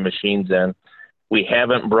running my machines in. We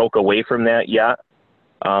haven't broke away from that yet.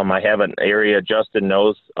 I have an area Justin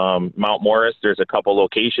knows, Mount Morris. There's a couple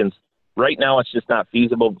locations. Right now, it's just not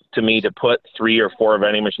feasible to me to put 3 or 4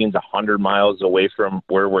 vending machines 100 miles away from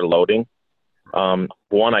where we're loading.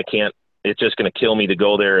 One, I can't. It's just going to kill me to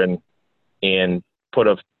go there and put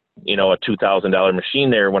a $2,000 machine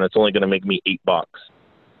there when it's only going to make me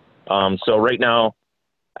 $8. So right now,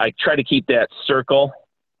 I try to keep that circle.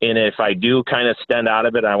 And if I do kind of stand out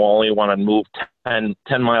of it, I only want to move 10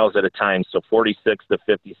 miles at a time. So 46 to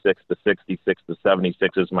 56 to 66 to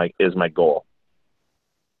 76 is my goal.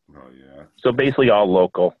 Oh yeah. So basically all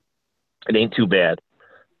local. It ain't too bad.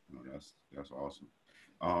 No, that's awesome.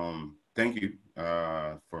 Thank you.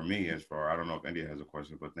 For me, I don't know if India has a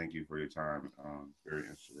question, but thank you for your time. Very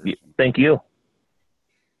inspirational. Thank you.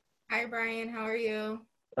 Hi, Brian. How are you?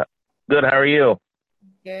 Good. How are you?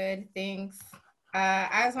 Good. Thanks.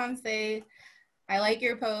 I just want to say I like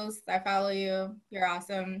your posts. I follow you. You're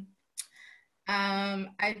awesome.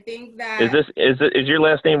 I think that is your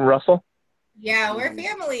last name Russell? Yeah, we're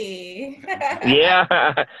family. Yeah.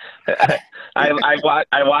 I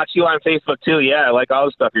watch you on Facebook too. Yeah, I like all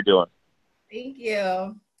the stuff you're doing. Thank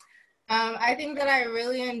you. I think that I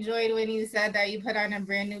really enjoyed when you said that you put on a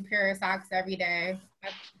brand new pair of socks every day.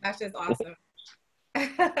 That's just awesome.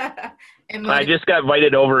 I just got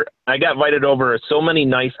invited over. I got invited over so many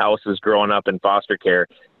nice houses growing up in foster care,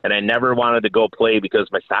 and I never wanted to go play because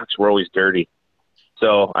my socks were always dirty.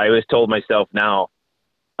 So I always told myself, now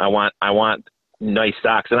I want nice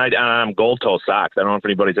socks, and I'm gold toe socks. I don't know if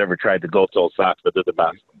anybody's ever tried the gold toe socks, but they're the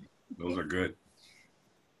best. Those are good.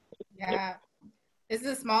 Yeah, it's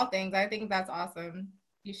the small things. I think that's awesome.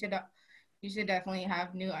 You should definitely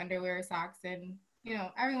have new underwear, socks, and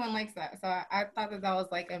everyone likes that. So I thought that was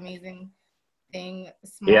like amazing thing.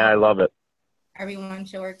 Small, yeah, I love it. Everyone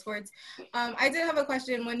should work towards. I did have a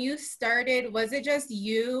question. When you started, was it just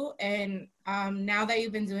you? And now that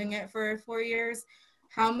you've been doing it for 4 years,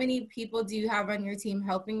 how many people do you have on your team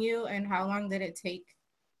helping you? And how long did it take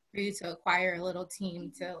for you to acquire a little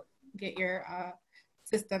team to get your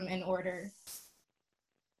system in order?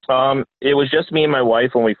 It was just me and my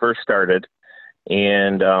wife when we first started.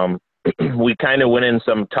 And we kind of went in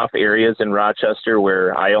some tough areas in Rochester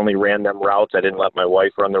where I only ran them routes. I didn't let my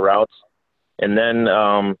wife run the routes. And then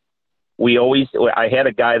I had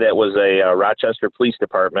a guy that was a Rochester Police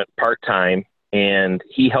Department part-time, and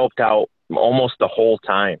he helped out almost the whole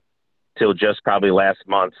time till just probably last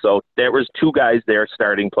month. So there was 2 guys there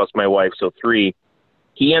starting plus my wife, so 3.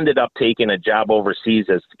 He ended up taking a job overseas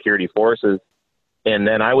as security forces. And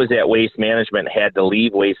then I was at Waste Management, had to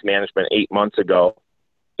leave Waste Management 8 months ago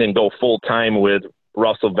and go full-time with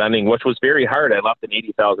Russell Vending, which was very hard. I left an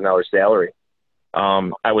 $80,000 salary.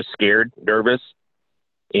 I was scared, nervous,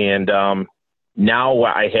 and now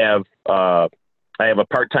I have a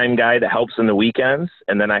part-time guy that helps in the weekends,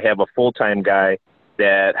 and then I have a full-time guy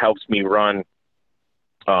that helps me run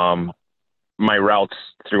my routes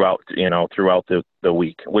throughout the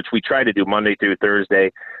week, which we try to do Monday through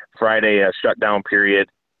Thursday. Friday, a shutdown period,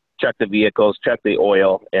 check the vehicles, check the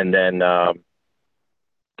oil, and then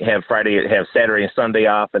have Saturday and Sunday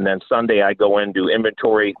off, and then Sunday I go in, do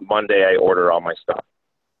inventory. Monday I order all my stuff.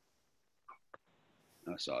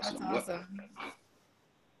 That's awesome. That's awesome.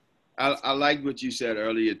 I liked what you said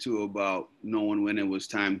earlier too about knowing when it was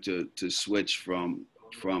time to switch from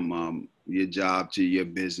your job to your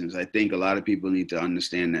business. I think a lot of people need to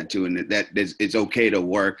understand that too, and that it's okay to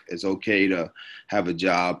work. It's okay to have a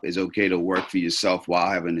job. It's okay to work for yourself while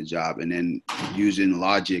having a job, and then using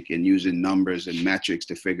logic and using numbers and metrics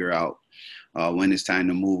to figure out when it's time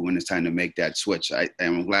to move, when it's time to make that switch.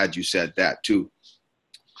 I'm glad you said that too.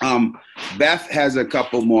 Beth has a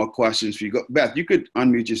couple more questions for you. Beth, you could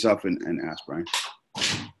unmute yourself and ask Brian.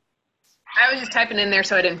 I was just typing in there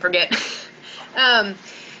so I didn't forget.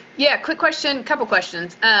 Yeah, quick question, couple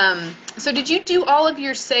questions. So did you do all of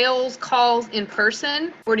your sales calls in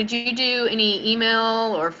person, or did you do any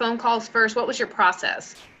email or phone calls first? What was your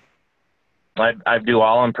process? I do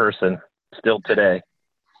all in person still today.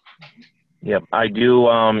 Yep. I do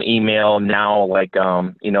email now, like,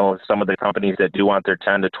 some of the companies that do want their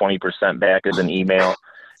 10 to 20% back as an email.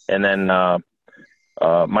 And then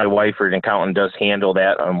my wife or an accountant does handle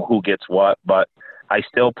that, who gets what. But I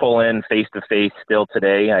still pull in face-to-face still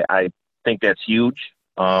today. I think that's huge.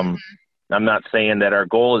 I'm not saying that our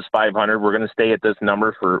goal is 500. We're going to stay at this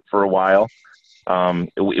number for a while.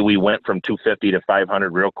 We went from 250 to 500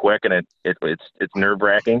 real quick, and it's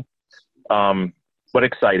nerve-wracking, but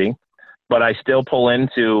exciting. But I still pull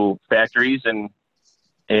into factories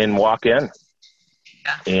and walk in.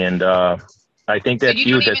 Yeah. And I think that's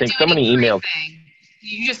huge. I think so many emails.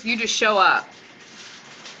 You just show up.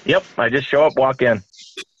 Yep. I just show up, walk in.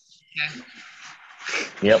 Okay.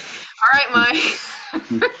 Yep. All right, Mike.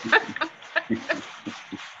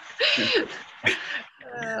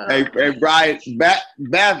 Hey, Brian,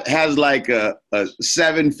 Beth has like a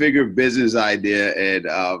 7-figure business idea, and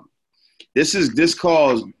this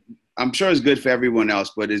call, I'm sure it's good for everyone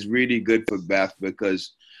else, but it's really good for Beth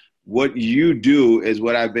because what you do is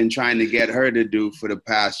what I've been trying to get her to do for the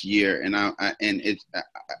past year, and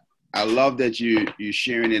I love that you're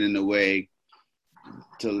sharing it in a way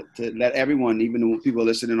to let everyone, even the people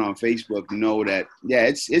listening on Facebook, know that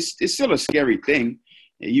it's still a scary thing.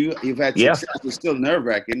 You've had success, it's still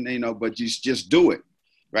nerve-wracking, but you just do it,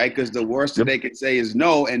 right? Because the worst that they can say is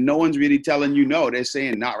no, and no one's really telling you no. They're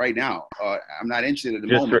saying not right now. I'm not interested at the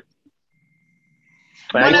moment.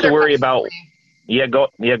 I used to worry about. Go ahead.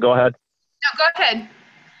 No, go ahead.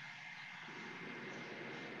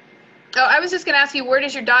 Oh, I was just going to ask you, where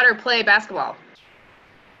does your daughter play basketball?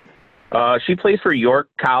 She plays for York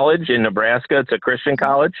College in Nebraska. It's a Christian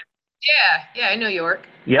college. Yeah, I know York.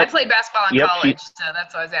 Yep. I played basketball in college, so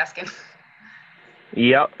that's what I was asking.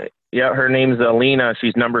 Yep. Yeah, her name's Alina.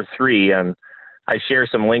 She's number 3, and I share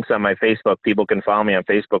some links on my Facebook. People can follow me on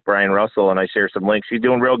Facebook, Brian Russell, and I share some links. She's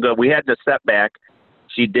doing real good. We had the setback.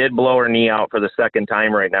 She did blow her knee out for the second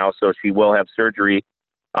time right now, so she will have surgery.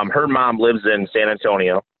 Her mom lives in San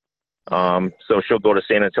Antonio, so she'll go to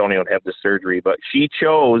San Antonio and have the surgery. But she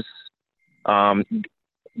chose,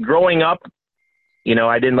 growing up, you know,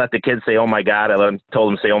 I didn't let the kids say, oh, my God. I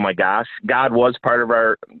told them to say, oh, my gosh. God was part of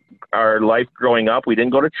our life growing up. We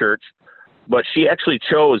didn't go to church. But she actually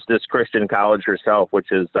chose this Christian college herself,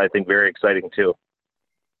 which is, I think, very exciting, too.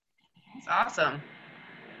 That's awesome.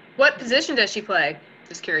 What position does she play?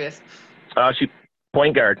 Just curious. She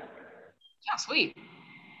point guard. Oh, sweet.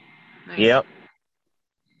 Nice. Yep.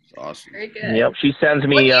 That's awesome. Very good. Yep. She sends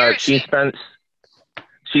me. What year is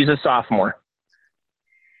She's a sophomore.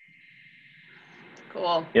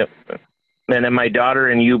 Cool. Yep. And then my daughter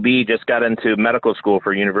in UB just got into medical school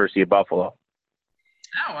for University of Buffalo.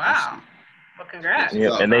 Oh, wow. Well, congrats.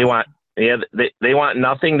 Yep. And they want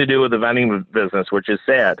nothing to do with the vending business, which is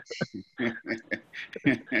sad.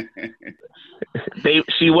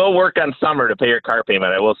 She will work on summer to pay her car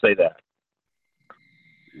payment. I will say that.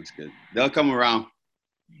 That's good. They'll come around.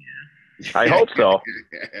 I hope so.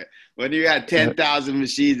 When you got 10,000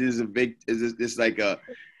 machines, it's like a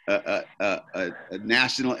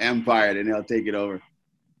national empire, then they'll take it over.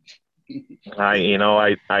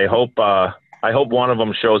 I hope one of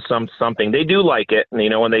them shows something. They do like it,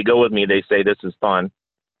 and when they go with me, they say this is fun.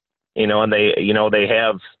 And they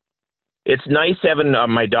have. It's nice having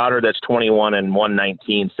my daughter that's 21 and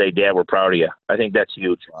 119 say, "Dad, we're proud of you." I think that's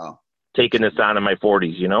huge. Wow. Taking this on in my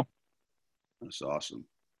 40s, That's awesome.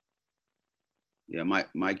 Yeah,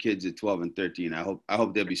 my kids are 12 and 13. I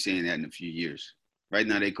hope they'll be saying that in a few years. Right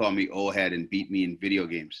now, they call me old head and beat me in video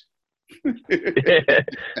games.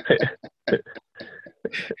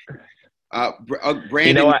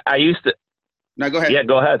 Brandon, I used to. No, go ahead. Yeah,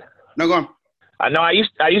 go ahead. No, go on. No, I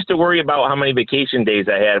used to worry about how many vacation days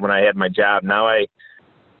I had when I had my job. Now I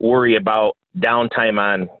worry about downtime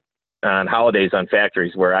on holidays on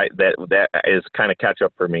factories where that is kind of catch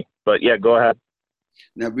up for me. But yeah, go ahead.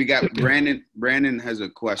 Now we got Brandon. Brandon has a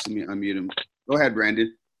question. Unmute him. Go ahead,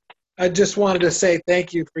 Brandon. I just wanted to say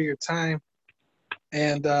thank you for your time,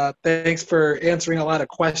 and thanks for answering a lot of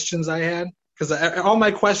questions I had, because all my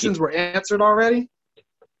questions were answered already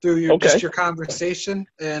through just your conversation,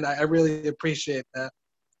 and I really appreciate that.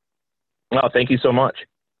 Well, thank you so much.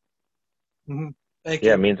 Mm-hmm. Thank you.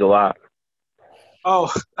 Yeah, it means a lot.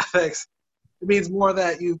 Oh, thanks. It means more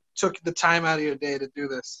that you took the time out of your day to do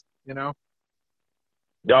this, No,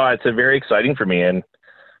 it's very exciting for me, and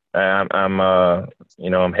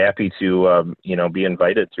I'm happy to be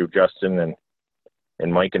invited through Justin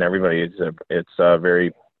and Mike and everybody. It's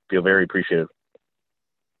feel very appreciative.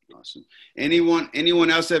 Awesome.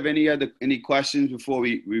 Anyone else have any questions before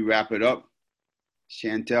we wrap it up?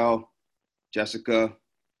 Chantel, Jessica,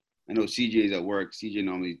 I know CJ's at work. CJ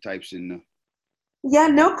normally types in the. Yeah,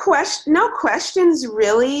 no questions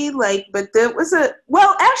really. But there was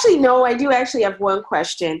no, I do actually have one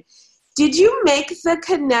question. Did you make the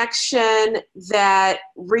connection that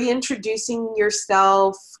reintroducing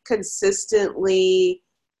yourself consistently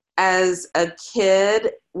as a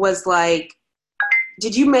kid was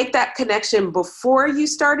did you make that connection before you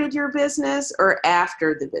started your business or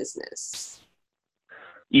after the business?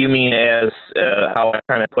 You mean as how I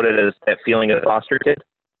kind of put it, as that feeling of a foster kid?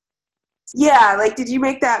 Yeah, did you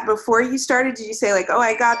make that before you started? Did you say oh,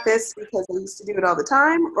 I got this because I used to do it all the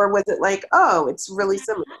time? Or was it oh, it's really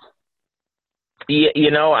similar? Yeah,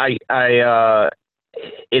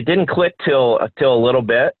 it didn't click till a little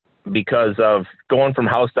bit because of going from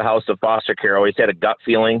house to house of foster care. I always had a gut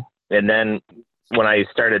feeling. And then when I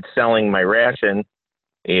started selling my ration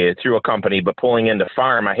through a company, but pulling into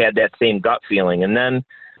farm, I had that same gut feeling. And then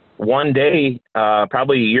one day,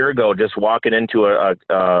 probably a year ago, just walking into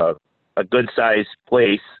a good-sized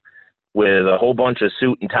place with a whole bunch of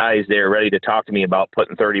suit and ties there ready to talk to me about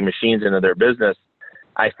putting 30 machines into their business,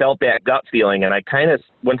 I felt that gut feeling, and I kind of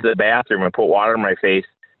went to the bathroom and put water in my face,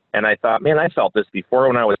 and I thought, man, I felt this before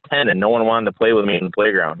when I was 10, and no one wanted to play with me in the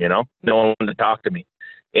playground, No one wanted to talk to me.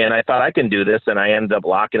 And I thought I can do this, and I ended up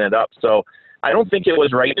locking it up. So I don't think it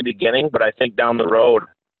was right in the beginning, but I think down the road,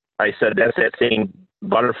 I said that's that same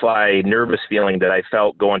butterfly nervous feeling that I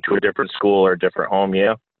felt going to a different school or a different home,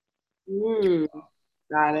 yeah.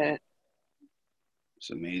 Got it. It's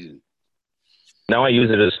amazing. Now I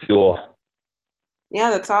use it as fuel. Yeah,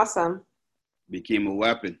 that's awesome. Became a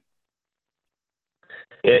weapon.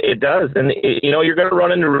 It does, and you're going to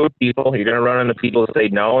run into rude people. You're going to run into people that say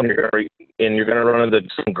no, and you're going to run into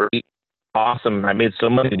some great, awesome. I made so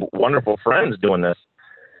many wonderful friends doing this,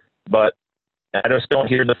 but I just don't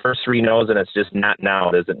hear the first 3 no's, and it's just not now.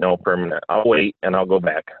 It isn't no permanent. I'll wait, and I'll go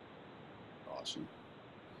back. Awesome.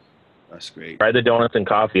 That's great. Try the donuts and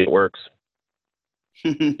coffee. It works.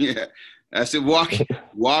 Yeah. That's it. Walk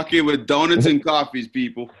in with donuts and coffees,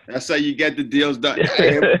 people. That's how you get the deals done.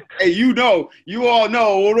 Hey, you all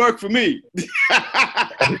know it will work for me.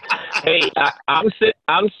 Hey, I'm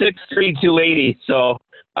 6'3", 280, so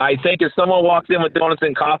I think if someone walks in with donuts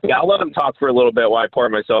and coffee, I'll let them talk for a little bit while I pour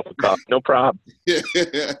myself a cup. No problem. Hey,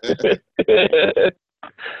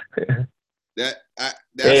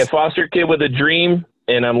 a foster kid with a dream,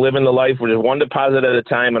 and I'm living the life with one deposit at a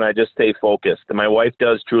time, and I just stay focused. And my wife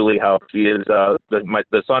does truly help. She is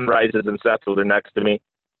the sun rises and sets with her next to me,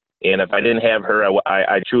 and if I didn't have her,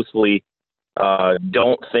 I truthfully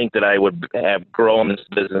don't think that I would have grown this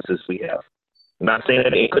business as we have. I'm not saying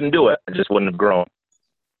that I couldn't do it. I just wouldn't have grown.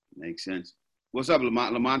 Makes sense. What's up,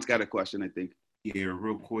 Lamont? Lamont's got a question, I think. Yeah,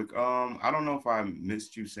 real quick. I don't know if I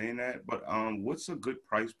missed you saying that, but what's a good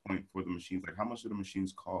price point for the machines? Like, how much do the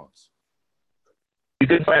machines cost? You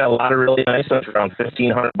can find a lot of really nice ones around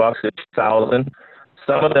 $1,500 to $2,000.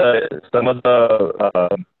 Some of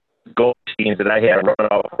the gold machines that I had run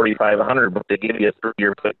about $4,500, but they give you a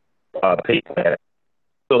 3-year pay plan.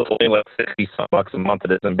 So it's only like $60 a month.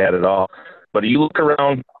 It isn't bad at all. But you look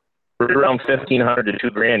around $1,500 to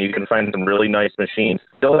 $2,000, you can find some really nice machines.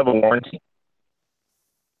 Still have a warranty.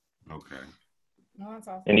 Okay. Oh, that's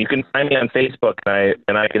awesome. And you can find me on Facebook,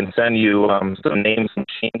 and I can send you some names of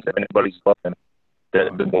machines if anybody's looking. The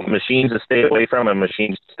machines to stay away from and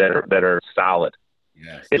machines that are solid.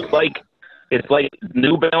 Yes. It's like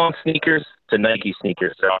New Balance sneakers to Nike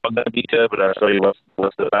sneakers. They're all gonna be good, but I'll show you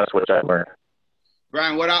what's the best, which I learned.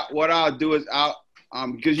 Brian, what I'll do is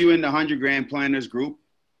because you're in the 100 Grand Planners group,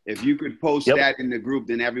 if you could post that in the group,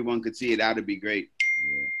 then everyone could see it. That'd be great.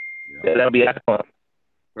 Yeah, that'll be excellent.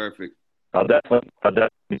 Perfect. I'll definitely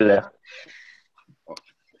do that. Are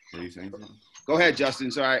you saying something? Go ahead, Justin.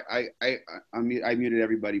 Sorry, I muted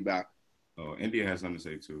everybody back. Oh, India has something to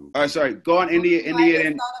say too. All right, sorry. Go on, India. I just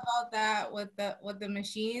thought about that with the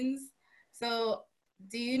machines. So,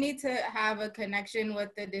 do you need to have a connection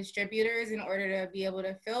with the distributors in order to be able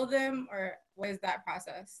to fill them, or what is that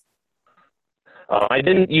process? I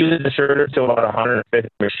didn't use a distributor to about 150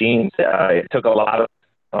 machines. It took a lot of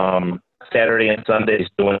Saturday and Sundays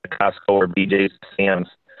doing the Costco or BJ's Sam's.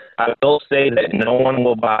 I will say that no one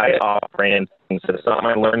will buy off-brand things. It's something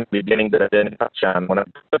I learned at the beginning that I didn't touch on. When I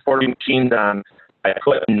put the 40 machines on, I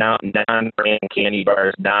put non-brand candy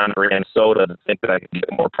bars, non-brand soda to think that I could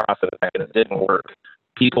get more profit back, and it didn't work.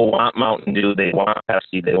 People want Mountain Dew, they want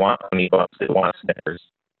Pepsi, they want Honey Bucks, they want Snickers.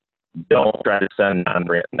 Don't try to send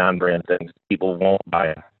non-brand things. People won't buy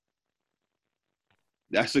it.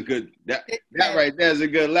 That's a good that right there is a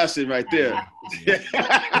good lesson right there.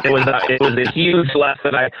 It was a huge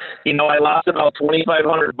lesson. I lost about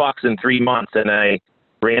 $2,500 in 3 months, and I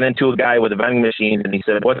ran into a guy with a vending machine, and he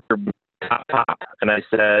said, "What's your top?" And I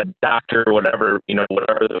said, "Dr. whatever,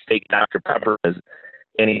 whatever the fake Dr. Pepper is."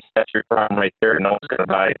 And he said, "That's your problem right there. No one's going to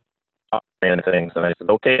buy off-brand things." And I said,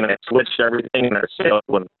 "Okay." And I switched everything, and our sales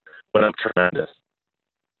went up tremendous.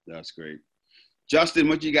 That's great. Justin,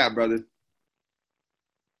 what you got, brother?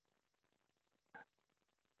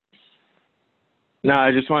 No,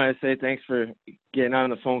 I just wanted to say thanks for getting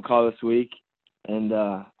on the phone call this week, and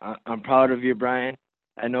I'm proud of you, Brian.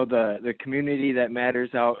 I know the community that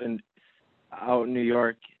matters out in New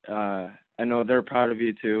York. I know they're proud of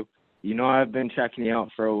you too. I've been checking you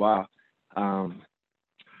out for a while,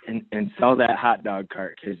 and sell that hot dog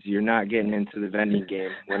cart because you're not getting into the vending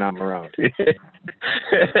game when I'm around.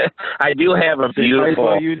 I do have a beautiful.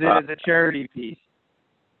 I'll use it as a charity piece.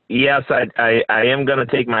 Yes, I am going to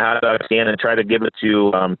take my hot dog stand and try to give it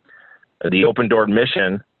to the Open Door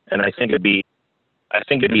Mission, and I think it'd be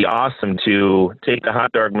awesome to take the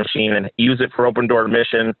hot dog machine and use it for Open Door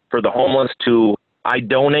Mission for the homeless. I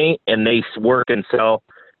donate and they work and sell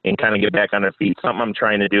and kind of get back on their feet. Something I'm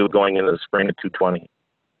trying to do going into the spring of 2020.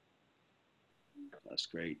 That's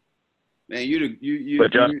great, man. You're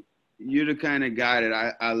the kind of guy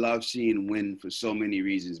that I love seeing win for so many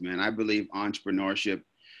reasons, man. I believe entrepreneurship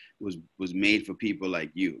was made for people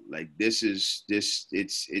like you. Like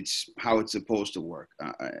it's how it's supposed to work.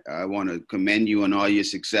 I want to commend you on all your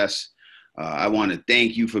success. I want to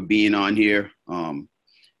thank you for being on here. I'm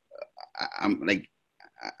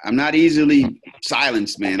not easily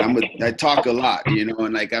silenced, man. I talk a lot, and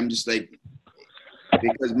I'm just like,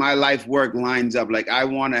 because my life work lines up. Like I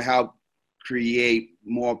want to help create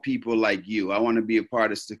more people like you. I want to be a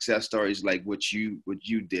part of success stories like what you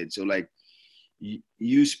did. So like,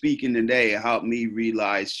 you speaking today helped me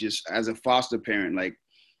realize, just as a foster parent, like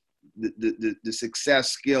the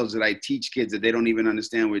success skills that I teach kids that they don't even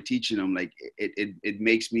understand we're teaching them. Like it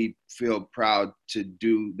makes me feel proud to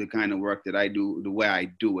do the kind of work that I do the way I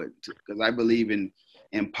do it, because I believe in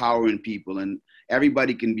empowering people, and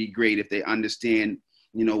everybody can be great if they understand,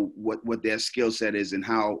 you know, what their skill set is and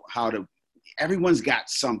how to. Everyone's got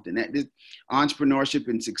something. Entrepreneurship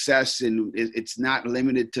and success, and it's not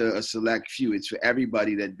limited to a select few. It's for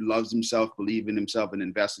everybody that loves himself, believe in himself, and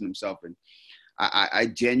invest in himself. And I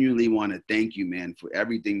genuinely want to thank you, man, for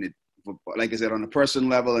everything that, like I said, on a personal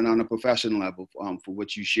level and on a professional level, for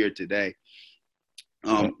what you shared today.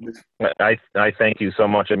 I thank you so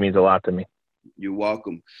much. It means a lot to me. You're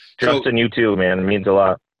welcome. Trust in you too, man. It means a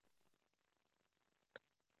lot.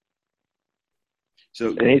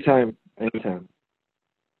 So anytime.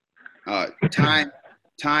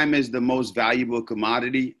 Time is the most valuable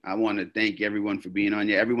commodity. I want to thank everyone for being on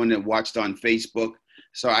here. Everyone that watched on Facebook.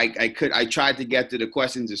 So I tried to get to the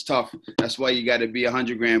questions. It's tough. That's why you got to be a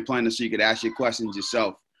 100-gram planner, so you could ask your questions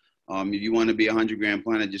yourself. If you want to be a 100-gram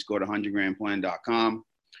planner, just go to 100gramplan.com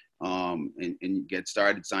and get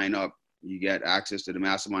started. Sign up. You get access to the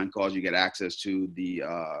mastermind calls. You get access to the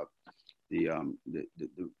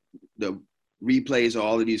replays of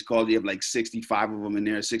all of these calls. You have like 65 of them in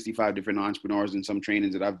there, 65 different entrepreneurs and some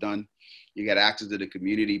trainings that I've done. You got access to the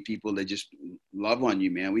community, people that just love on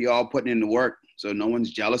you, man. We all putting in the work, so no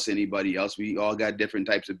one's jealous of anybody else. We all got different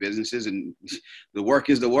types of businesses, and the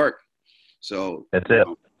work is the work. So that's it.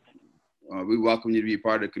 We welcome you to be a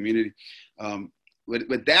part of the community.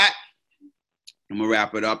 With that, I'm gonna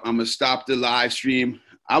wrap it up. I'm gonna stop the live stream.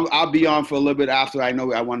 I'll be on for a little bit after. I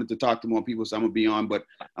know I wanted to talk to more people, so I'm gonna be on, but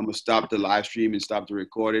I'm gonna stop the live stream and stop the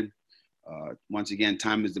recording. Once again,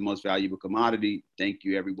 time is the most valuable commodity. Thank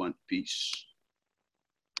you, everyone. Peace.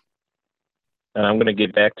 And I'm gonna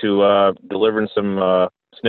get back to delivering some